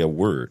even say a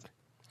word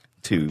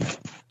to,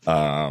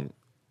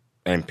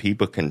 and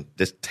people can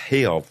just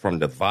tell from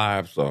the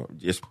vibes or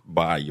just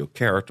by your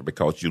character,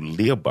 because you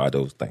live by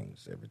those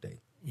things every day.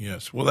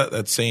 Yes. Well,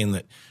 that's saying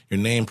that your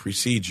name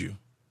precedes you.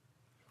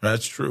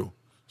 That's true.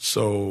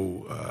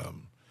 So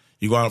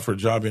you go out for a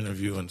job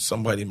interview and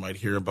somebody might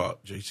hear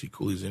about J.C.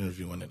 Cooley's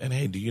interview and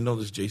hey, do you know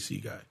this J.C.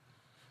 guy?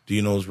 Do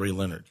you know this Ray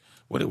Leonard?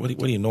 What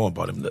do you know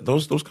about him?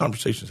 Those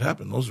conversations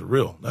happen. Those are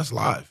real. That's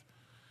live.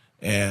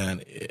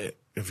 And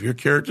if your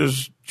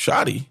character's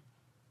shoddy,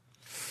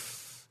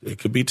 it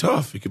could be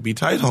tough. It could be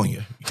tight on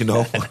you, you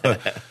know.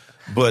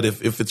 But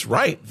if it's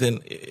right,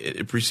 then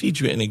it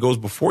precedes you and it goes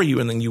before you,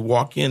 and then you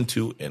walk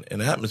into an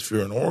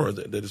atmosphere, an aura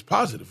that is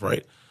positive,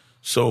 right?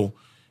 So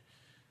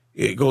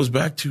it goes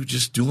back to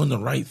just doing the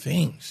right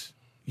things,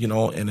 you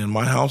know. And in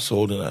my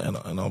household, and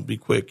I'll be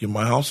quick, in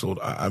my household,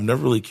 I've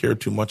never really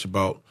cared too much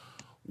about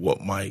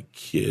what my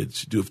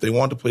kids do. If they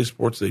want to play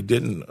sports, they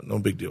didn't, no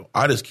big deal.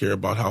 I just care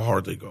about how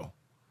hard they go.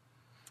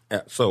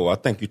 So I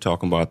think you're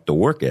talking about the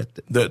work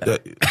ethic.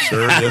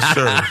 Sir, yes,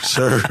 sir.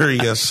 Sir,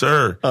 yes,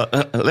 sir.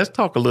 Let's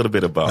talk a little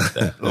bit about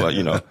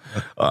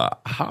that.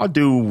 How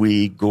do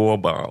we go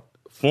about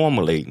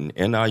formulating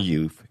in our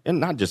youth, and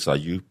not just our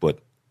youth, but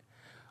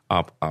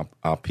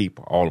our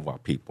people, all of our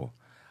people,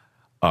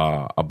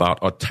 about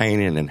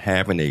attaining and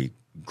having a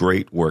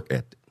great work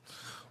ethic?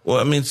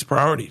 Well, it's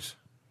priorities,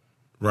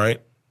 right?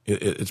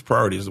 It's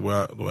priorities, the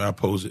way I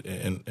pose it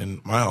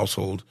in my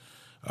household,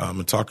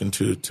 and talking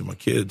to my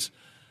kids.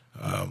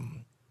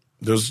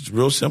 There's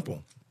real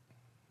simple.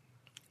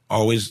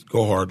 Always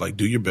go hard, like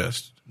do your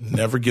best,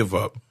 never give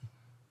up,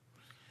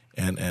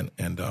 and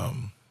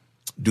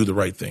do the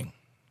right thing.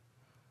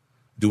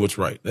 Do what's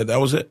right. That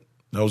was it.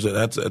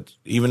 That's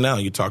even now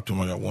you talk to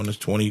them. I got one that's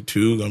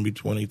 22, going to be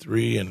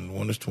 23, and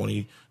one that's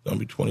 20, going to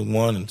be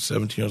 21, and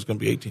 17 is going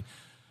to be 18.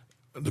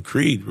 The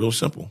creed, real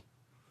simple.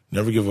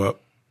 Never give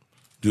up.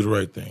 Do the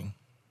right thing,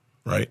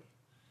 right?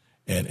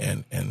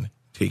 And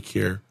take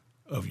care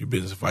of your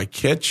business. If I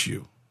catch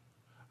you,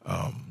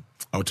 I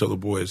would tell the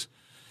boys,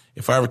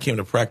 if I ever came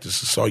to practice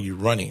and saw you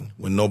running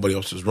when nobody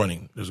else is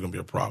running, there's going to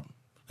be a problem.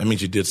 That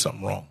means you did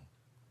something wrong.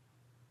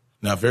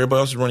 Now, if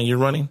everybody else is running, you're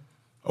running,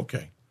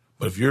 okay.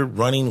 But if you're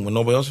running when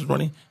nobody else is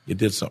running, you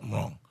did something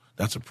wrong.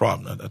 That's a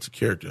problem. That's a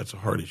character. That's a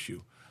heart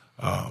issue.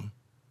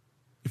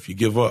 If you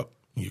give up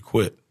and you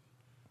quit,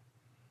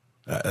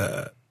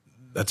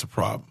 that's a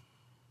problem.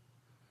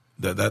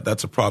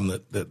 That's a problem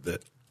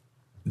that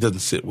doesn't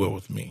sit well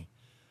with me.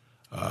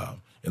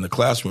 In the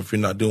classroom, if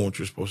you're not doing what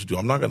you're supposed to do,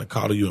 I'm not going to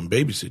coddle you and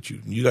babysit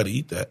you. You got to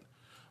eat that,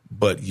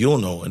 but you'll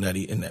know, and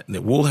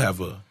that we'll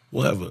have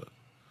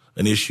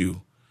an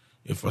issue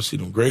if I see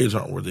them grades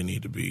aren't where they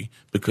need to be,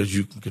 because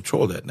you can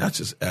control that. And that's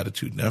just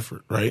attitude and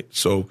effort, right?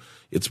 So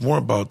it's more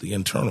about the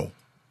internal,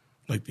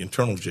 like the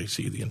internal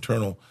JC, the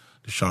internal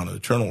Deshaun, the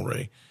internal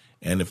Ray.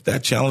 And if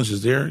that challenge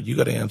is there, you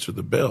got to answer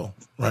the bell,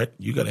 right?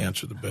 You got to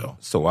answer the bell.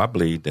 So I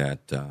believe that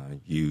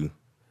you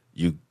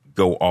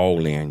go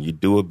all in. You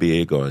do it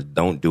big or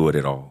don't do it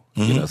at all.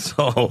 You know,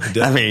 so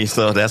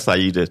so that's how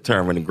you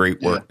determine a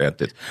great work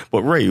ethic.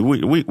 But Ray,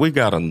 we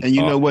got and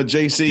you know what,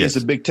 JC is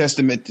a big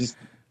testament to.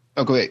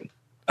 Oh, go ahead.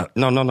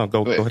 No,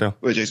 go ahead. Go ahead,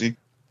 JC.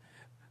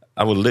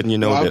 I was letting you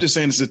know. I was just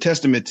saying it's a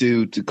testament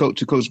to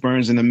Coach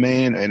Burns and a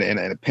man and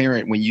a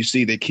parent when you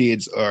see that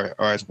kids are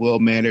as well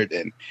mannered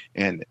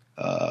and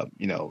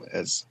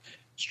as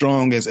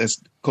strong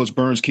as Coach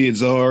Burns'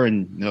 kids are,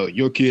 and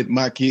your kid,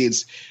 my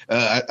kids.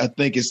 I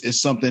think it's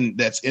something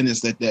that's in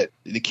us that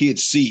the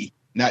kids see,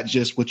 not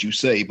just what you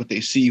say, but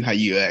they see how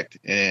you act,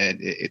 and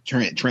it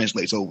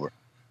translates over.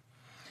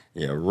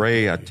 Yeah,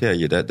 Ray, I tell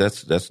you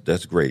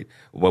that's great.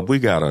 Well, we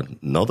got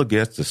another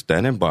guest that's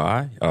standing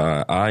by.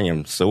 I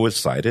am so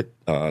excited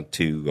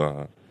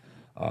to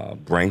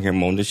bring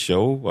him on the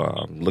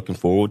show. Looking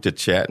forward to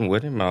chatting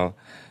with him.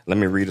 Let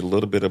me read a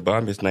little bit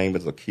about him. His name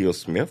is Akil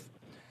Smith.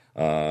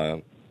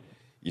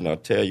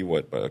 Tell you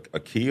what,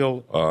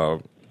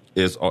 Akil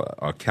is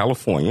a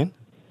Californian,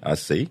 I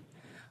see.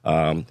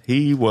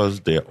 He was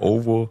the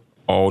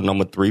overall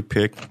number 3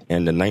 pick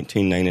in the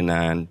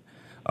 1999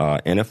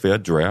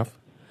 NFL draft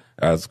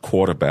as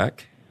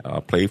quarterback,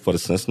 played for the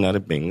Cincinnati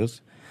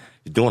Bengals.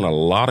 He's doing a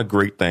lot of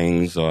great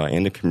things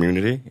in the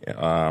community,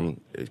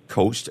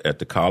 coached at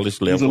the college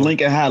level. He's a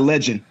Lincoln High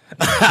legend.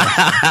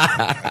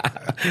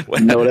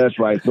 No, that's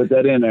right. Put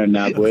that in there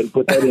now. Go ahead and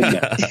put that in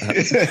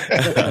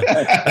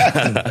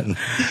there.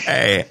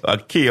 Hey,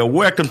 Akil,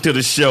 welcome to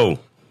the show.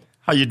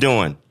 How you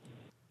doing?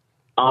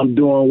 I'm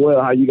doing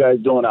well. How you guys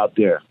doing out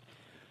there?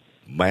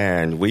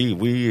 Man,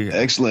 we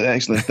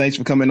excellent. Thanks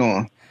for coming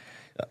on.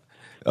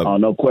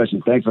 No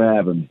question. Thanks for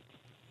having me.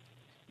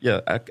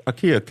 Yeah,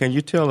 Akil, can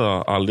you tell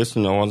our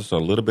listening audience a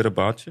little bit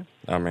about you?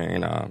 I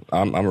mean,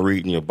 I'm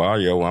reading your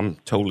bio. I'm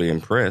totally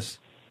impressed.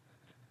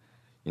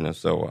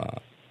 So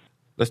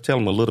let's tell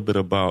them a little bit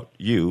about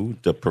you,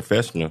 the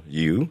professional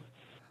you.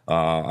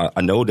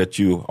 I know that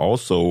you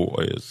also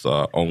is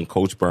on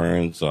Coach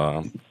Burns'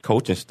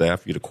 coaching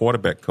staff. You're the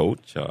quarterback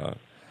coach,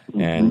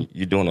 and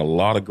you're doing a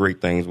lot of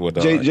great things with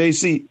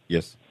JC.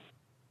 Yes.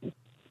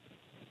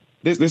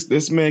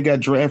 This man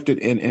got drafted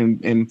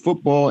in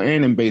football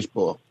and in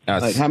baseball.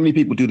 Like, how many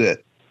people do that?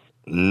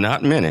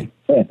 Not many.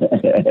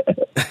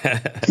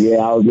 Yeah,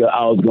 I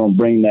was going to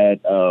bring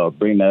that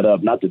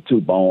up, not to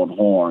toot my own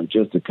horn,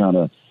 just to kind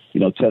of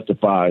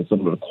testify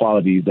some of the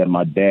qualities that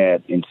my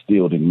dad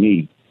instilled in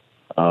me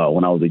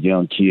when I was a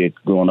young kid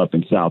growing up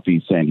in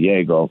Southeast San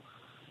Diego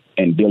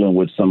and dealing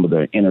with some of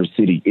the inner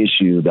city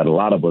issues that a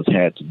lot of us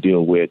had to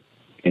deal with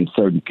in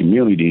certain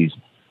communities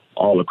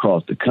all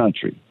across the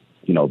country.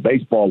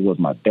 Baseball was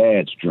my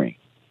dad's dream.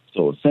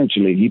 So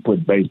essentially, he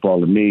put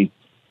baseball in me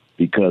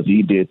because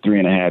he did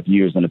 3.5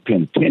 years in the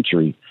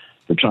penitentiary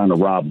for trying to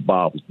rob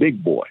Bob's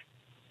big boy.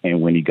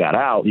 And when he got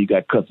out, he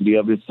got custody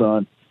of his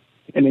son.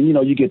 And then,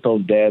 you get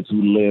those dads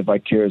who live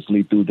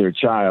vicariously through their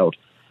child.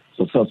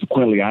 So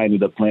subsequently, I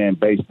ended up playing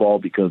baseball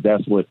because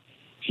that's what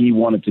he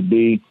wanted to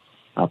be.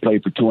 I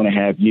played for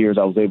 2.5 years.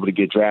 I was able to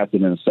get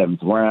drafted in the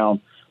 7th round.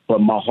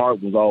 But my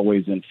heart was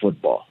always in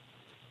football.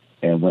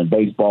 And when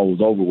baseball was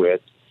over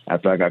with,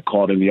 after I got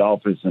called in the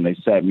office and they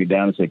sat me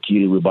down and said,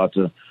 Keely, we're about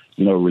to,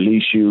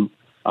 release you.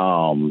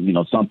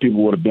 Some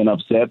people would have been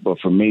upset, but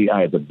for me,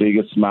 I had the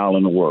biggest smile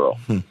in the world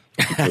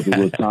because it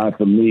was time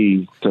for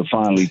me to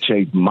finally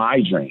chase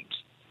my dreams,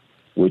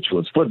 which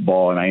was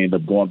football. And I ended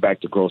up going back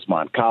to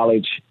Grossmont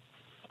College,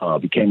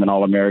 became an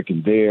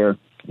All-American there,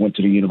 went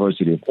to the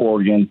University of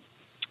Oregon,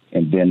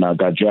 and then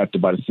got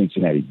drafted by the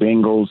Cincinnati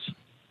Bengals.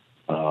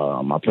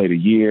 I played a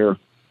year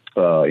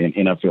in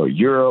NFL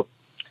Europe.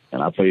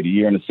 And I played a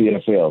year in the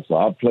CFL. So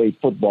I played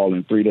football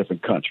in 3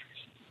 different countries.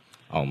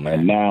 Oh,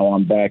 man. And now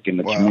I'm back in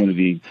the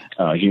community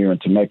here in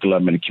Temecula.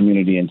 I'm in the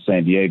community in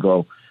San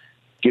Diego,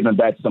 giving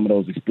back some of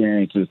those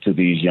experiences to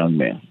these young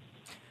men.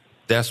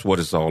 That's what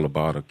it's all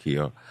about,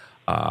 Akil.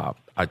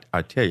 I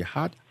tell you,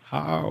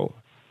 how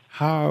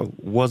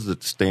was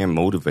it staying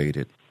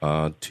motivated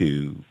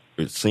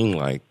it seemed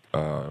like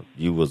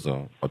you was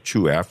a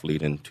true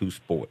athlete in 2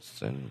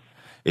 sports, and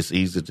it's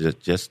easy to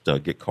just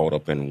get caught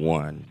up in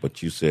one,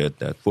 but you said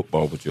that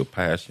football was your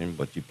passion,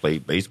 but you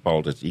played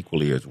baseball as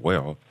equally as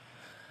well.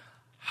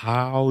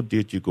 How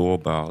did you go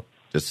about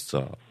just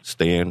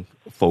staying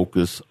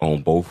focused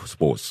on both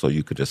sports so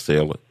you could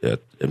excel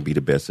at and be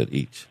the best at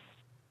each?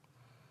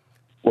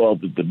 Well,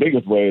 the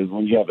biggest way is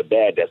when you have a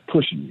dad that's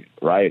pushing you,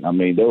 right? I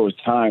mean, there was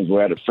times where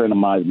I had a friend of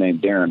mine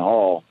named Darren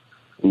Hall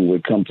who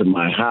would come to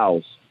my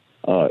house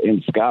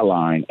in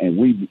Skyline, and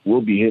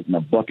we'll be hitting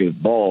a bucket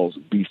of balls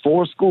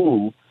before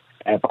school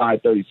at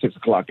 5:30, 6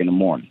 o'clock in the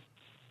morning.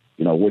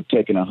 We're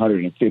taking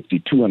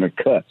 150, 200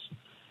 cuts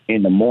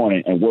in the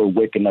morning, and we're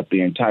waking up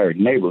the entire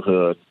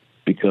neighborhood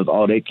because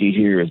all they can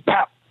hear is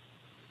bop,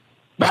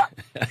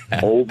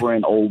 over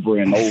and over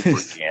and over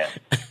again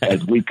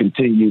as we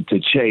continued to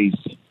chase,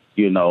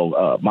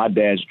 my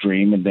dad's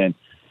dream. And then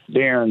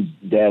Darren's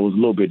dad was a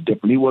little bit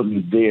different. He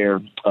wasn't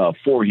there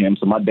for him,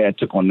 so my dad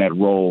took on that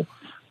role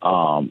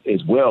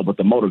as well. But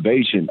the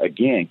motivation,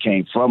 again,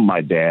 came from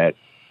my dad,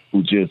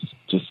 who just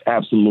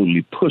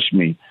absolutely pushed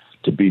me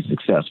to be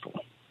successful.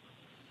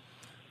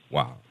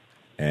 Wow.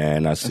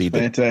 And I see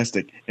that's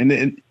fantastic. And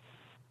then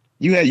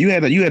you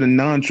had a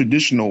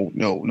non-traditional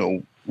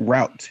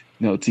route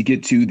to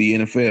get to the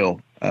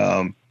NFL.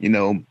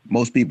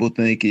 Most people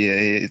think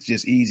it's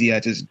just easy. I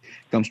just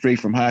come straight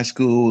from high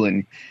school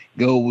and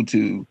go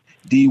to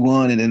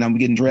D1 and then I'm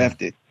getting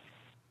drafted.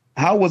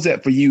 How was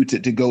that for you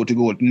to go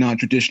a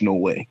non-traditional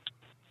way?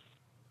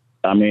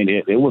 I mean,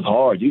 it was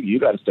hard. You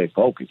got to stay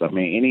focused. I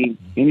mean,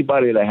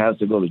 anybody that has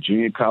to go the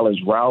junior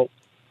college route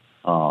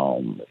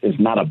is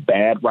not a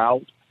bad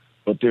route,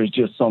 but there's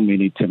just so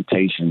many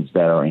temptations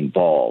that are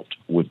involved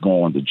with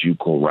going the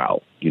JUCO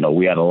route.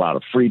 We had a lot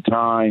of free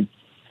time.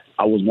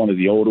 I was one of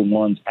the older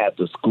ones at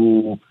the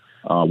school.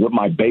 With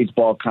my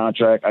baseball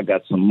contract, I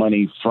got some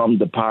money from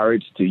the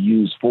Pirates to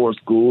use for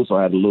school, so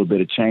I had a little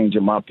bit of change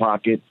in my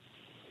pocket.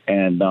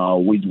 And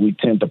we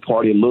tend to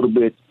party a little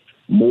bit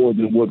more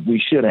than what we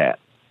should have.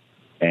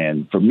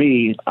 And for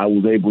me, I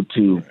was able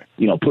to,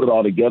 put it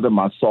all together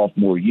my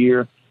sophomore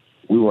year.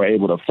 We were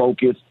able to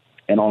focus.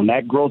 And on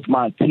that Growth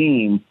Mind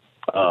team,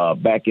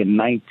 back in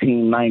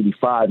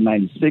 1995,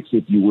 96,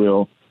 if you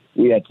will,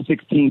 we had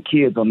 16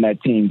 kids on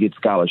that team get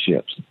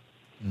scholarships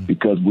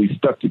because we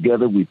stuck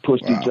together. We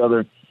pushed each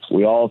other.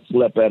 We all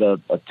slept at a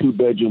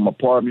 2-bedroom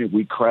apartment.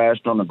 We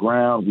crashed on the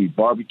ground. We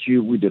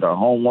barbecued. We did our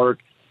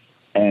homework.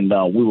 And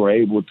we were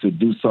able to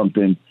do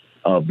something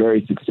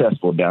very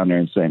successful down there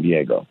in San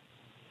Diego.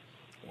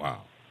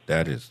 Wow.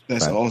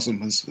 That's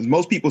awesome.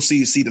 Most people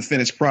see the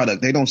finished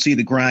product. They don't see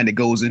the grind that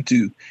goes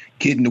into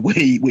getting the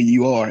way where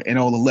you are and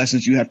all the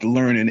lessons you have to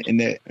learn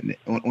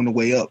on the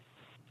way up.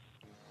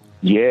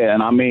 Yeah,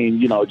 and I mean,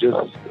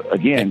 just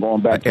again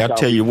going back to I'll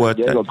tell you what.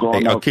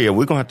 Okay,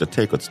 we're gonna have to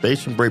take a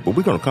station break, but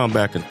we're gonna come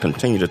back and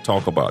continue to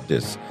talk about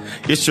this.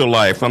 It's Your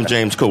Life. I'm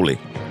James Cooley,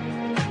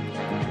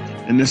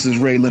 and this is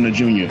Ray Leonard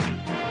Jr.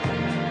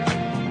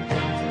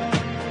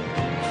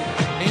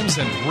 James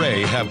and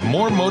Ray have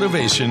more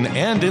motivation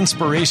and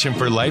inspiration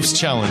for life's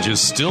challenges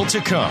still to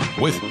come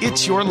with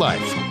It's Your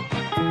Life.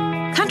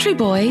 Country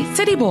Boy,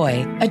 City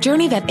Boy, a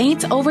journey that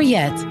ain't over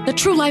yet. The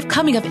true life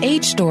coming of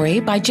age story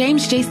by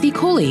James J.C.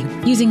 Cooley.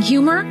 Using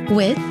humor,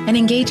 wit, and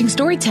engaging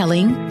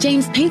storytelling,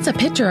 James paints a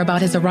picture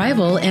about his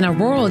arrival in a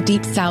rural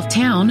deep south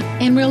town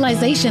and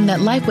realization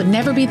that life would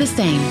never be the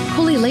same.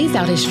 Cooley lays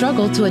out his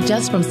struggle to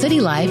adjust from city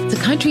life to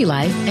country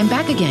life and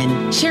back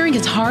again, sharing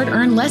his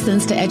hard-earned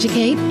lessons to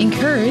educate,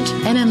 encourage,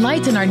 and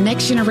enlighten our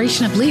next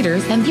generation of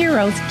leaders and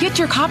heroes. Get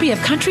your copy of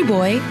Country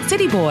Boy,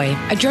 City Boy,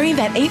 a journey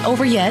that ain't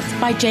over yet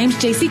by James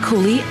J.C.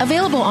 Cooley,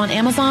 available on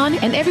Amazon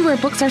and everywhere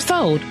books are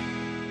sold.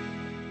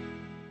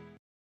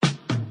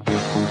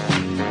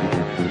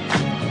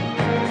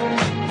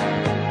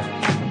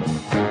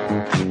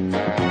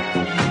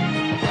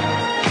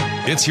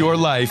 It's Your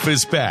Life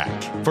is back.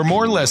 For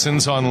more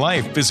lessons on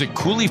life, visit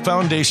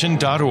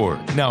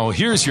CooleyFoundation.org. Now,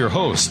 here's your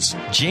hosts,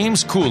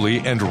 James Cooley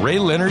and Ray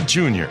Leonard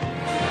Jr.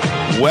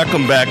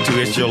 Welcome back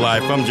to It's Your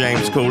Life. I'm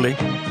James Cooley.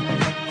 This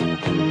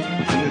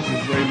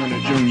is Ray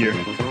Leonard Jr.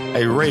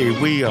 Hey, Ray,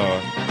 we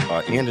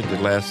ended the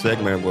last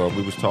segment where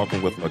we was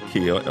talking with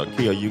Akia.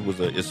 Akia, you was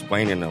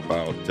explaining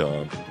about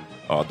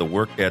the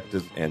work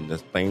ethics and the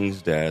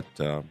things that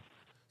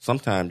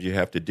sometimes you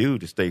have to do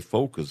to stay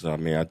focused. I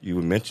mean, you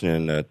were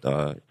mentioning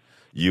that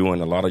you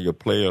and a lot of your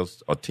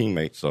players or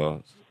teammates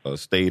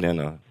stayed in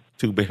a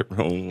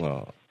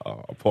 2-bedroom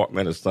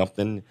apartment or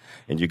something,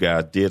 and you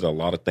guys did a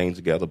lot of things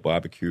together,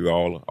 barbecue,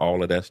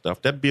 all of that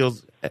stuff.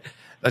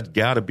 That's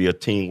got to be a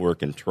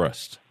teamwork and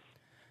trust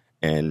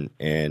and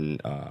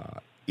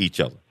each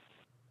other.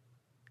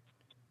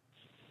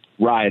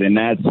 Right, and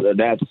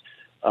that's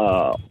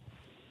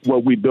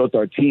what we built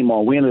our team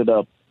on. We ended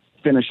up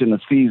finishing the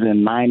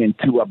season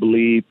 9-2, I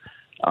believe.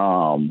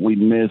 We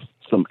missed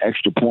some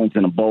extra points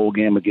in a bowl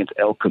game against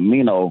El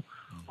Camino,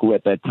 who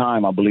at that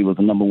time I believe was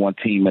the number 1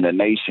 team in the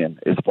nation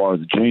as far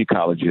as the junior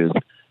college is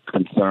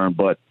concerned.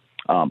 But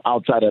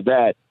outside of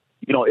that,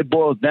 it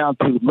boils down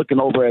to looking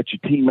over at your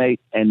teammate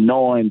and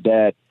knowing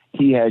that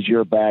he has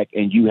your back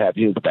and you have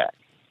his back.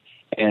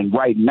 And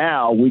right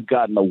now, we've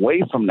gotten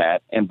away from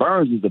that, and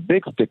Burns is a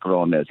big sticker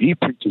on this. He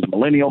preaches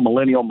millennial.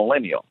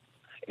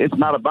 It's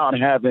not about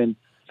having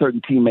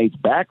certain teammates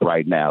back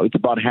right now. It's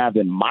about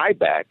having my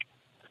back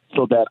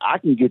so that I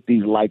can get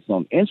these likes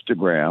on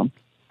Instagram,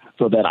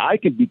 so that I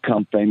can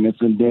become famous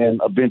and then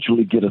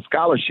eventually get a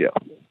scholarship.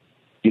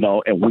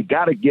 And we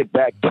got to get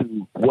back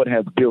to what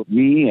has built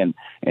me and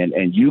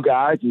you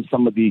guys and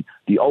some of the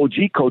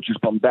OG coaches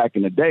from back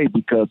in the day,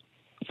 because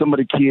some of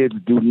the kids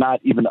do not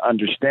even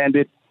understand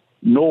it,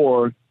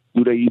 nor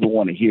do they even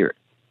want to hear it.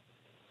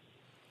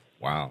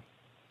 Wow.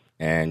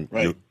 And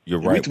right. You're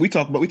right. We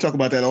talk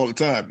about that all the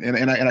time.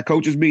 And our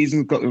coaches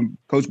meetings,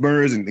 Coach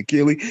Burns and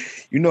Achille,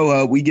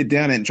 we get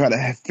down and try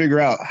to figure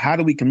out how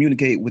do we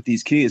communicate with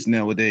these kids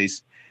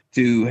nowadays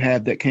to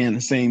have that kind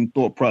of same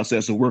thought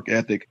process or work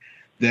ethic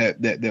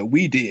that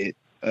we did.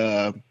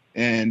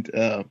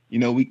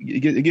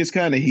 It gets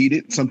kind of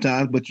heated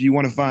sometimes, but you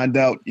want to find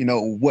out,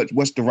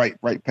 what's the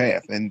right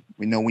path. And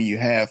when you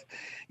have,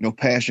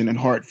 passion and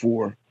heart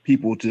for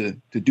people to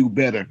do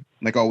better,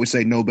 like I always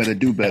say, know better,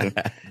 do better.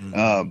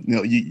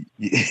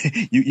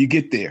 You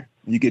get there,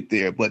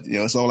 but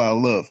it's all out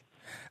of love.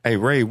 Hey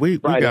Ray, we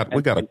got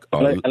a.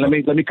 Let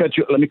me cut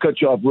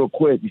you off real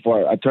quick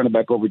before I turn it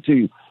back over to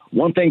you.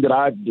 One thing that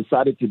I've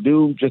decided to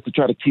do just to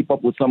try to keep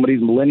up with some of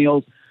these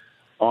millennials.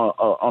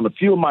 On a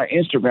few of my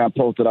Instagram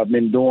posts that I've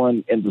been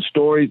doing in the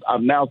stories,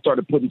 I've now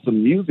started putting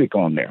some music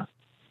on there.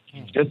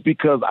 Just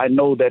because I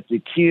know that the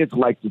kids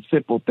like the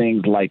simple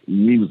things like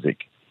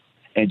music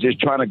and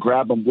just trying to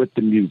grab them with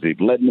the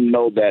music, letting them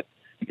know that,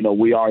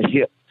 we are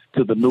hip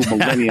to the new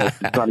millennials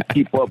and trying to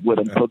keep up with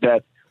them so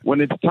that when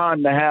it's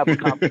time to have a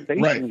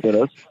conversation right. with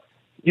us,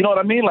 you know what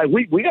I mean? Like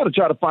we got to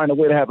try to find a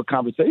way to have a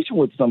conversation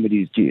with some of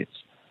these kids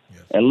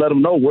and let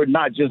them know we're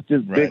not just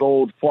this big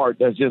old fart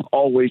that's just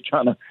always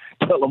trying to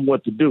tell them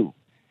what to do.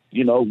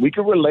 We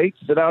can relate,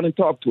 sit down and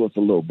talk to us a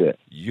little bit.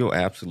 You're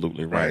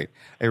absolutely right.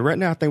 Hey, right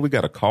now I think we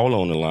got a call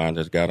on the line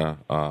that's got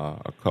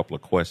a couple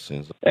of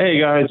questions. Hey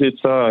guys,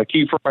 it's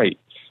Keith Wright.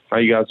 How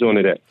you guys doing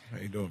today? How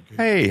you doing, Keith?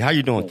 Hey, how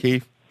you doing,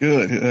 Keith?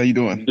 Good. How you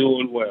doing? I'm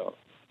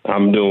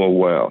doing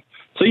well.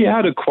 So you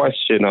had a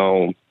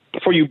question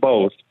for you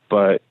both,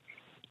 but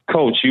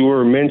Coach, you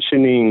were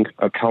mentioning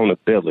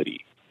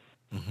accountability.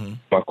 Mm-hmm.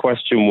 My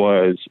question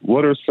was,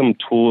 what are some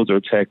tools or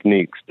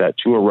techniques that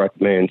you would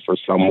recommend for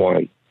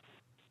someone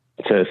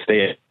to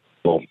stay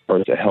accountable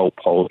or to help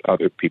hold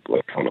other people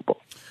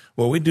accountable?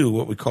 Well, we do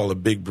what we call a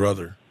big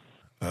brother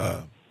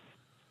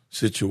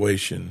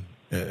situation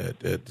at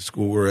the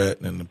school we're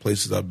at and the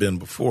places I've been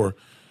before.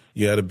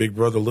 You had a big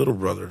brother, little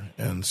brother.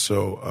 And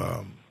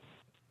so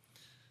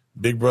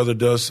big brother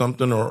does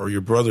something or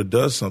your brother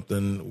does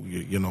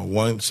something,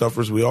 one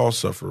suffers, we all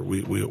suffer.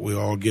 We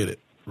all get it,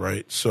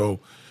 right? So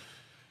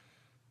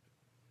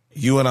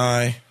you and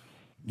I,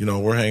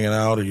 we're hanging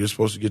out or you're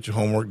supposed to get your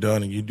homework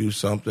done and you do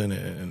something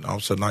and all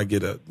of a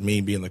sudden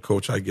me being the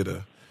coach, I get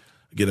a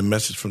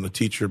message from the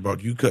teacher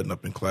about you cutting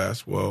up in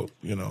class. Well,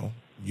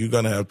 you're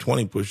going to have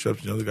 20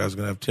 push-ups. The other guy's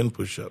going to have 10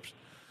 push-ups.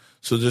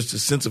 So there's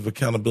this sense of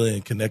accountability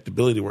and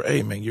connectability where,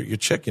 hey, man, you're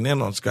checking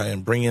in on this guy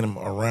and bringing him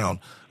around.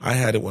 I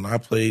had it when I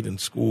played in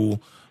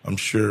school. I'm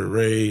sure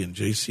Ray and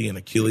JC and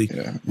Achille,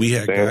 we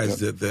had guys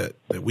that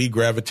we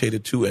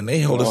gravitated to, and they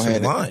held us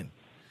in line.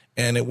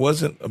 And it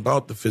wasn't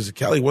about the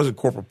physicality. It wasn't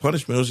corporal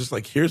punishment. It was just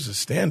like, here's the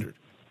standard.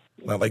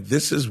 Like,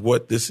 this is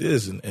what this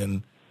is.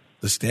 And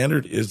the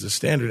standard is the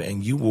standard,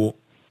 and you will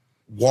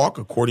walk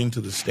according to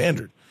the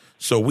standard.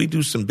 So we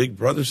do some big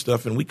brother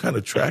stuff, and we kind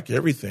of track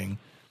everything.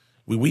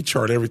 We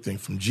chart everything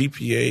from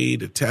GPA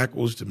to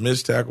tackles to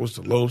missed tackles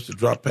to lows to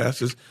drop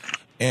passes.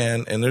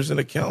 And there's an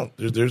account.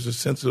 There's a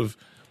sense of,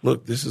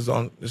 look, this is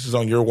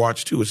on your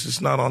watch, too. It's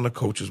just not on the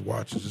coach's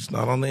watch. It's just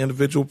not on the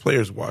individual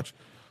player's watch.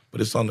 But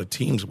it's on the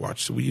team's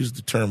watch. So we use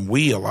the term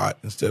we a lot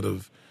instead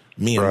of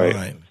me and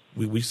mine.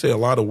 We say a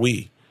lot of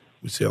we.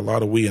 We say a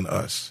lot of we and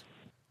us.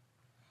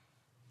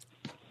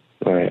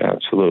 Right,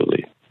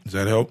 absolutely. Does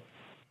that help?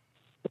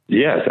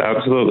 Yes,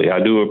 absolutely.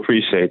 I do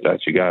appreciate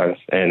that, you guys.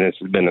 And this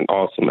has been an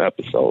awesome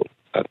episode.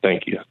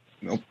 Thank you.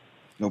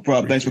 No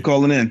problem. Thanks for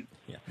calling in.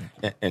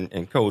 Yeah.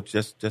 And Coach,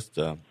 just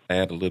to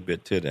add a little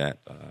bit to that,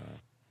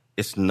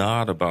 it's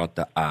not about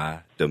the I,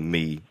 the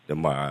me, the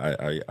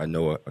my. I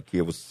know a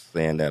kid was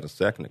saying that a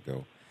second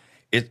ago.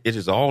 It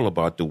is all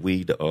about the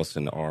we, the us,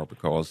 and the our,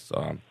 because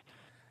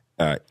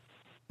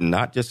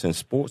not just in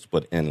sports,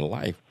 but in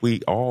life,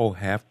 we all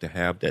have to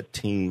have that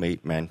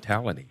teammate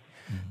mentality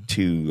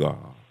to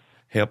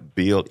help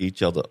build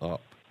each other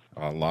up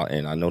a lot.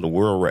 And I know the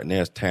world right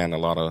now is tearing a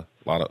lot of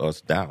us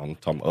down. I'm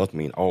talking us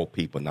mean all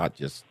people, not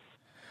just.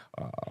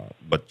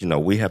 But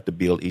we have to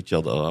build each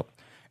other up,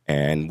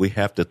 and we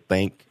have to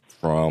think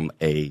from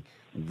a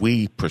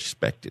we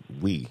perspective.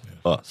 We,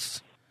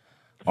 us,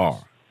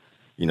 are.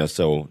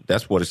 So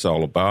that's what it's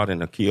all about.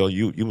 And Akil,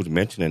 you was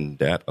mentioning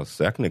that a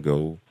second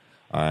ago.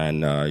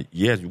 And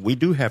yes, we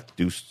do have to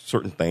do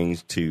certain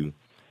things to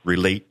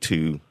relate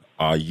to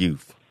our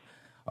youth.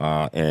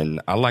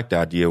 And I like the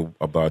idea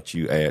about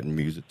you adding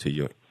music to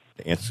your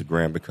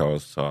Instagram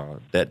because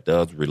that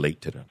does relate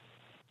to them.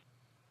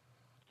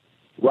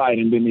 Right.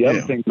 And then the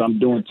other thing that I'm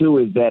doing too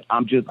is that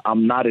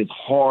I'm not as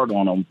hard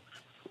on them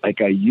like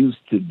I used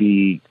to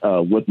be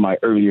with my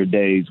earlier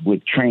days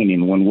with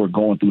training when we're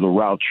going through the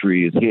route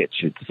tree. It's hitch,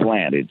 it's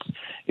slant,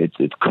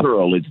 it's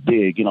curl, it's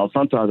dig.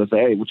 Sometimes I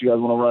say, hey, what you guys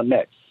want to run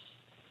next?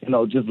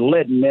 Just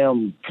letting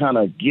them kind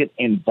of get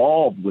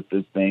involved with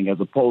this thing as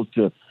opposed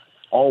to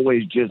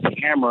always just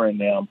hammering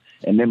them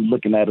and them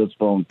looking at us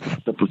from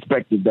the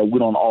perspective that we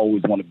don't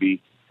always want to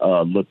be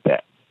looked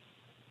at.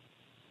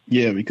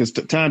 Yeah, because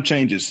time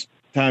changes.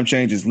 Time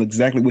changes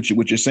exactly what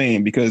you're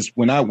saying, because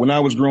when I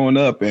was growing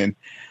up, and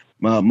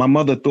my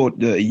mother thought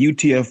the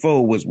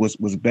UTFO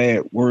was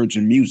bad words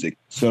and music,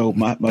 so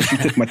she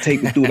took my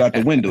tape and threw it out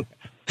the window.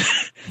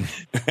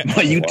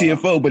 My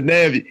UTFO, but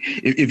now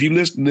if you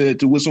listen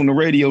to what's on the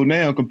radio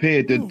now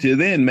compared to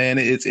then, man,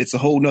 it's a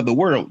whole nother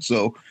world.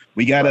 So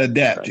we got to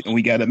adapt, and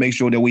we got to make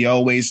sure that we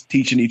always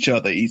teaching each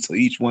other.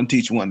 Each one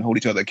teach one, hold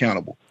each other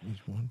accountable. Each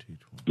one teach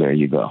one. There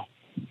you go.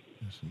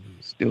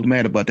 Still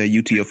mad about that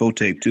UTFO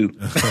tape too.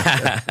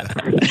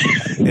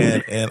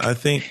 and I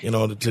think,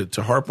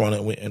 to harp on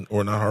it,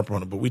 or not harp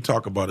on it, but we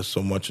talk about it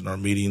so much in our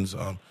meetings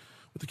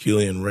with Achille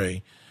and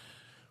Ray.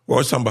 We're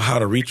always talking about how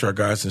to reach our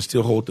guys and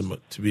still hold them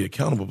to be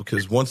accountable,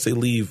 because once they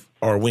leave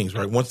our wings,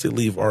 right, once they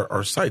leave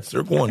our sites,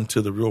 they're going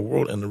to the real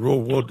world, and the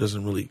real world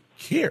doesn't really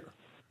care.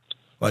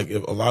 Like,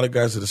 if a lot of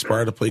guys that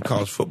aspire to play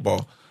college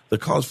football, the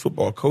college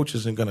football coach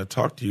isn't going to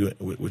talk to you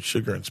with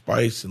sugar and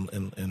spice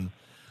and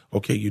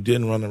okay, you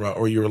didn't run the route,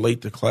 or you were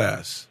late to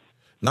class.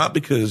 Not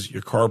because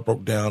your car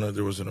broke down or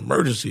there was an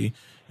emergency.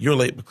 You're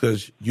late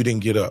because you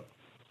didn't get up,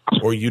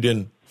 or you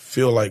didn't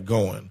feel like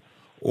going,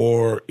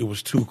 or it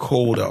was too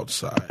cold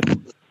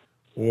outside,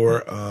 or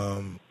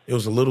it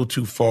was a little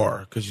too far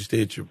because you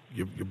stayed at your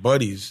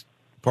buddy's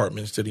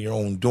apartment instead of your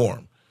own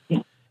dorm.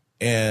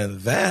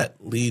 And that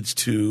leads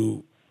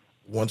to,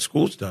 once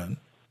school's done,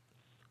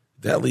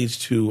 that leads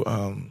to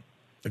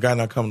the guy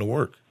not coming to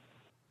work.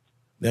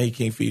 Now you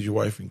can't feed your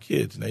wife and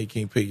kids. Now you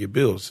can't pay your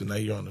bills. So now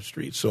you're on the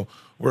street. So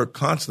we're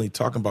constantly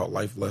talking about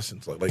life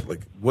lessons. Like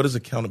what does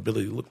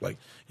accountability look like?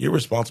 You're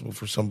responsible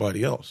for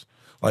somebody else.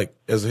 Like,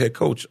 as a head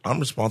coach, I'm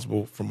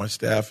responsible for my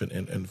staff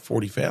and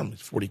 40 families,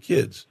 40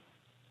 kids,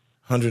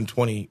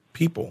 120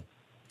 people,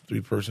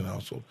 3-person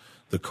household.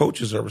 The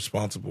coaches are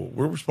responsible.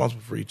 We're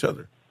responsible for each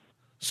other.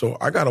 So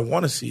I got to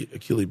want to see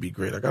Achille be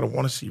great. I got to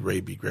want to see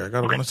Ray be great. I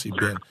got to want to see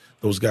Ben,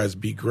 those guys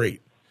be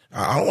great.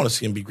 I don't want to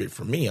see them be great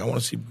for me. I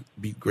want to see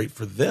be great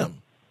for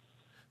them.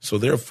 So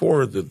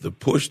therefore, the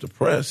push, the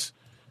press,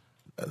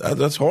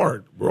 that's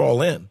hard. We're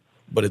all in.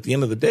 But at the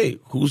end of the day,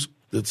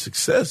 the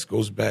success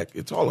goes back.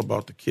 It's all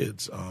about the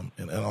kids.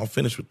 And I'll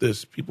finish with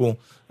this.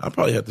 I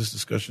probably had this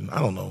discussion, I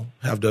don't know,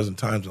 half dozen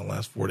times in the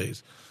last 4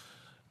 days.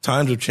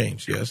 Times have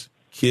changed, yes.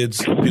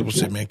 People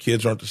say, man,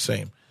 kids aren't the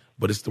same.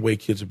 But it's the way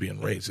kids are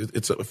being raised.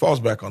 It falls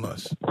back on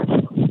us.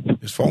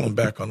 It's falling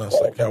back on us,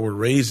 like how we're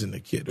raising the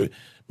kid.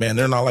 Man,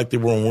 they're not like they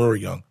were when we were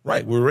young.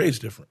 Right, we were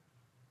raised different.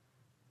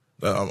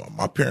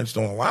 My parents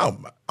don't allow.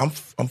 I'm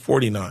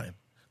 49.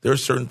 There are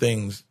certain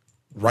things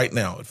right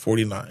now at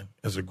 49,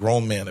 as a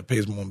grown man that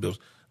pays my own bills,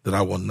 that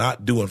I will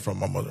not do in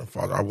front of my mother and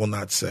father. I will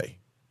not say.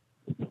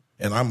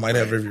 And I might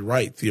have every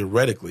right,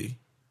 theoretically,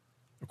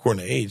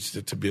 according to age,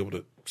 to be able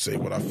to say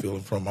what I feel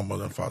in front of my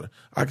mother and father.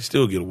 I can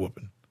still get a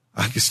whooping.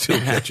 I can still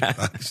catch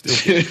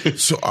it.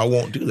 So I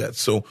won't do that.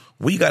 So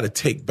we got to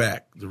take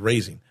back the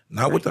raising,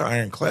 not with the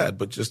ironclad,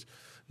 but just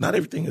not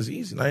everything is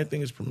easy. Not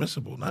everything is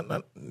permissible.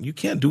 Not you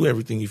can't do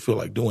everything you feel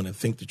like doing and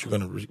think that you're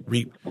going to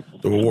reap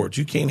the rewards.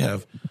 You can't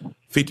have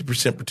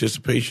 50%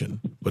 participation,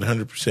 but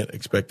 100%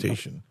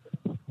 expectation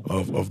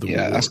of the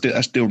reward.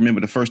 I still remember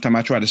the first time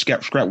I tried to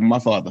scrap with my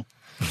father.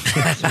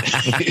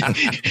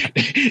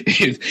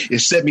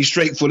 it set me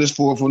straight for this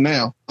for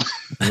now.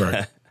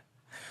 Right.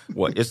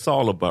 Well, it's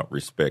all about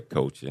respect,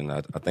 Coach, and I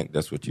think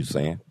that's what you're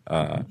saying.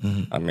 I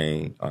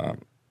mean,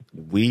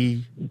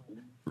 we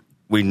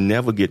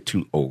never get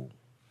too old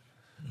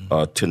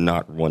to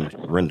not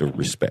render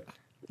respect,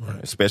 right,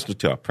 especially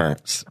to our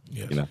parents.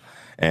 Yes. You know,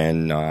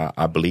 and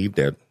I believe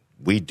that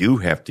we do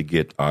have to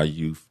get our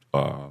youth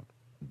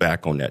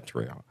back on that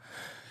trail.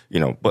 You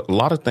know, but a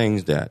lot of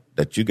things that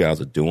you guys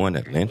are doing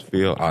at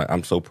Lynchfield,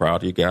 I'm so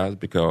proud of you guys,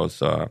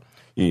 because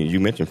you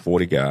mentioned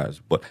 40 guys,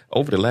 but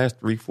over the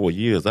last 3-4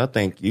 years, I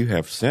think you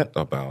have sent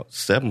about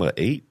 7 or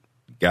 8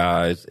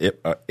 guys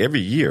every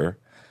year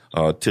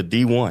to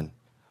D1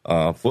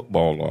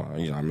 football.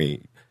 I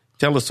mean,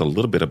 tell us a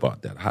little bit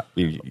about that.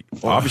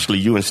 Obviously,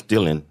 you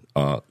instilling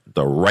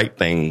the right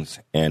things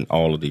in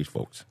all of these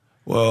folks.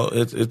 Well,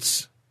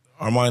 it's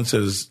our mindset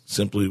is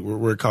simply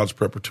we're a college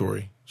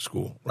preparatory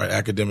school, right?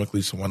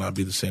 Academically, so why not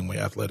be the same way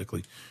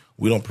athletically?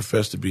 We don't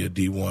profess to be a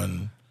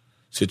D1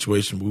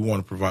 situation. We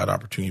want to provide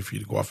opportunity for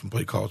you to go off and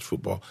play college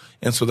football.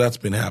 And so that's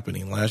been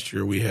happening. Last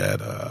year we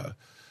had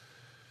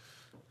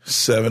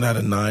 7 out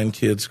of 9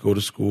 kids go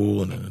to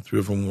school, and then 3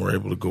 of them were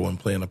able to go and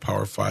play in the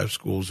Power 5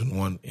 schools, and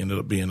 1 ended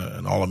up being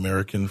an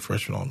All-American,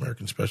 freshman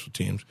All-American special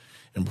teams.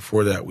 And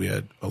before that we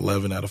had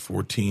 11 out of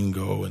 14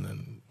 go, and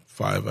then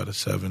 5 out of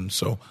 7.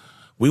 So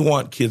we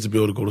want kids to be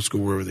able to go to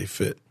school wherever they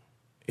fit.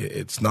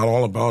 It's not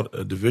all about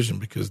a division,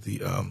 because the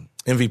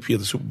MVP of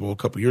the Super Bowl a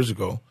couple years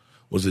ago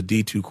was a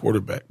D2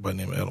 quarterback by the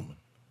name of Edelman.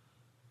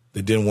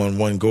 They didn't win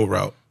one go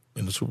route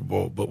in the Super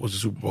Bowl, but was a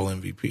Super Bowl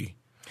MVP.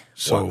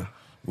 So wow.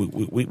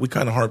 we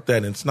kind of harp that,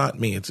 and it's not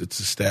me, it's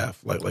the staff.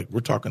 Like we're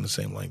talking the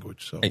same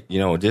language. So you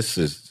know, this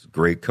is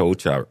great,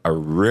 Coach. I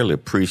really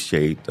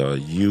appreciate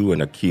you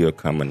and Akia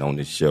coming on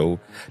the show.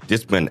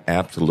 This has been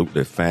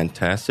absolutely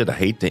fantastic. I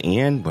hate to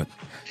end, but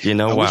You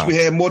know, I wish we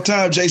had more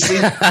time, JC.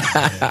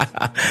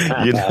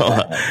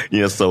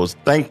 So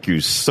thank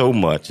you so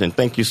much. And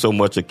thank you so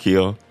much,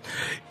 Akil.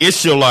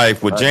 It's Your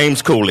Life with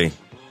James Cooley.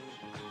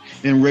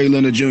 And Ray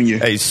Leonard Jr.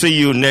 Hey, see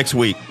you next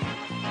week.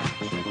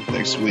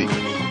 Next week.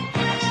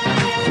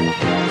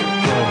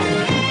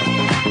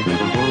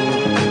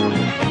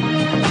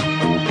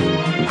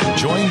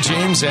 Join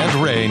James and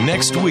Ray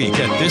next week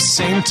at this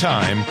same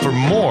time for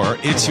more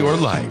It's Your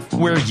Life,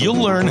 where you'll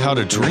learn how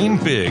to dream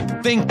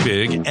big, think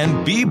big,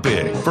 and be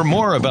big. For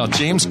more about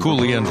James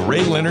Cooley and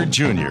Ray Leonard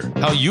Jr.,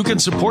 how you can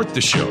support the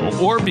show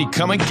or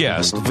become a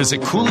guest, visit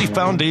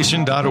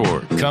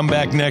CooleyFoundation.org. Come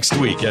back next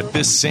week at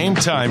this same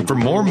time for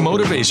more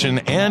motivation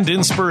and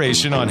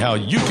inspiration on how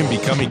you can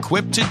become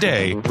equipped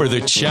today for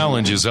the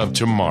challenges of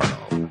tomorrow.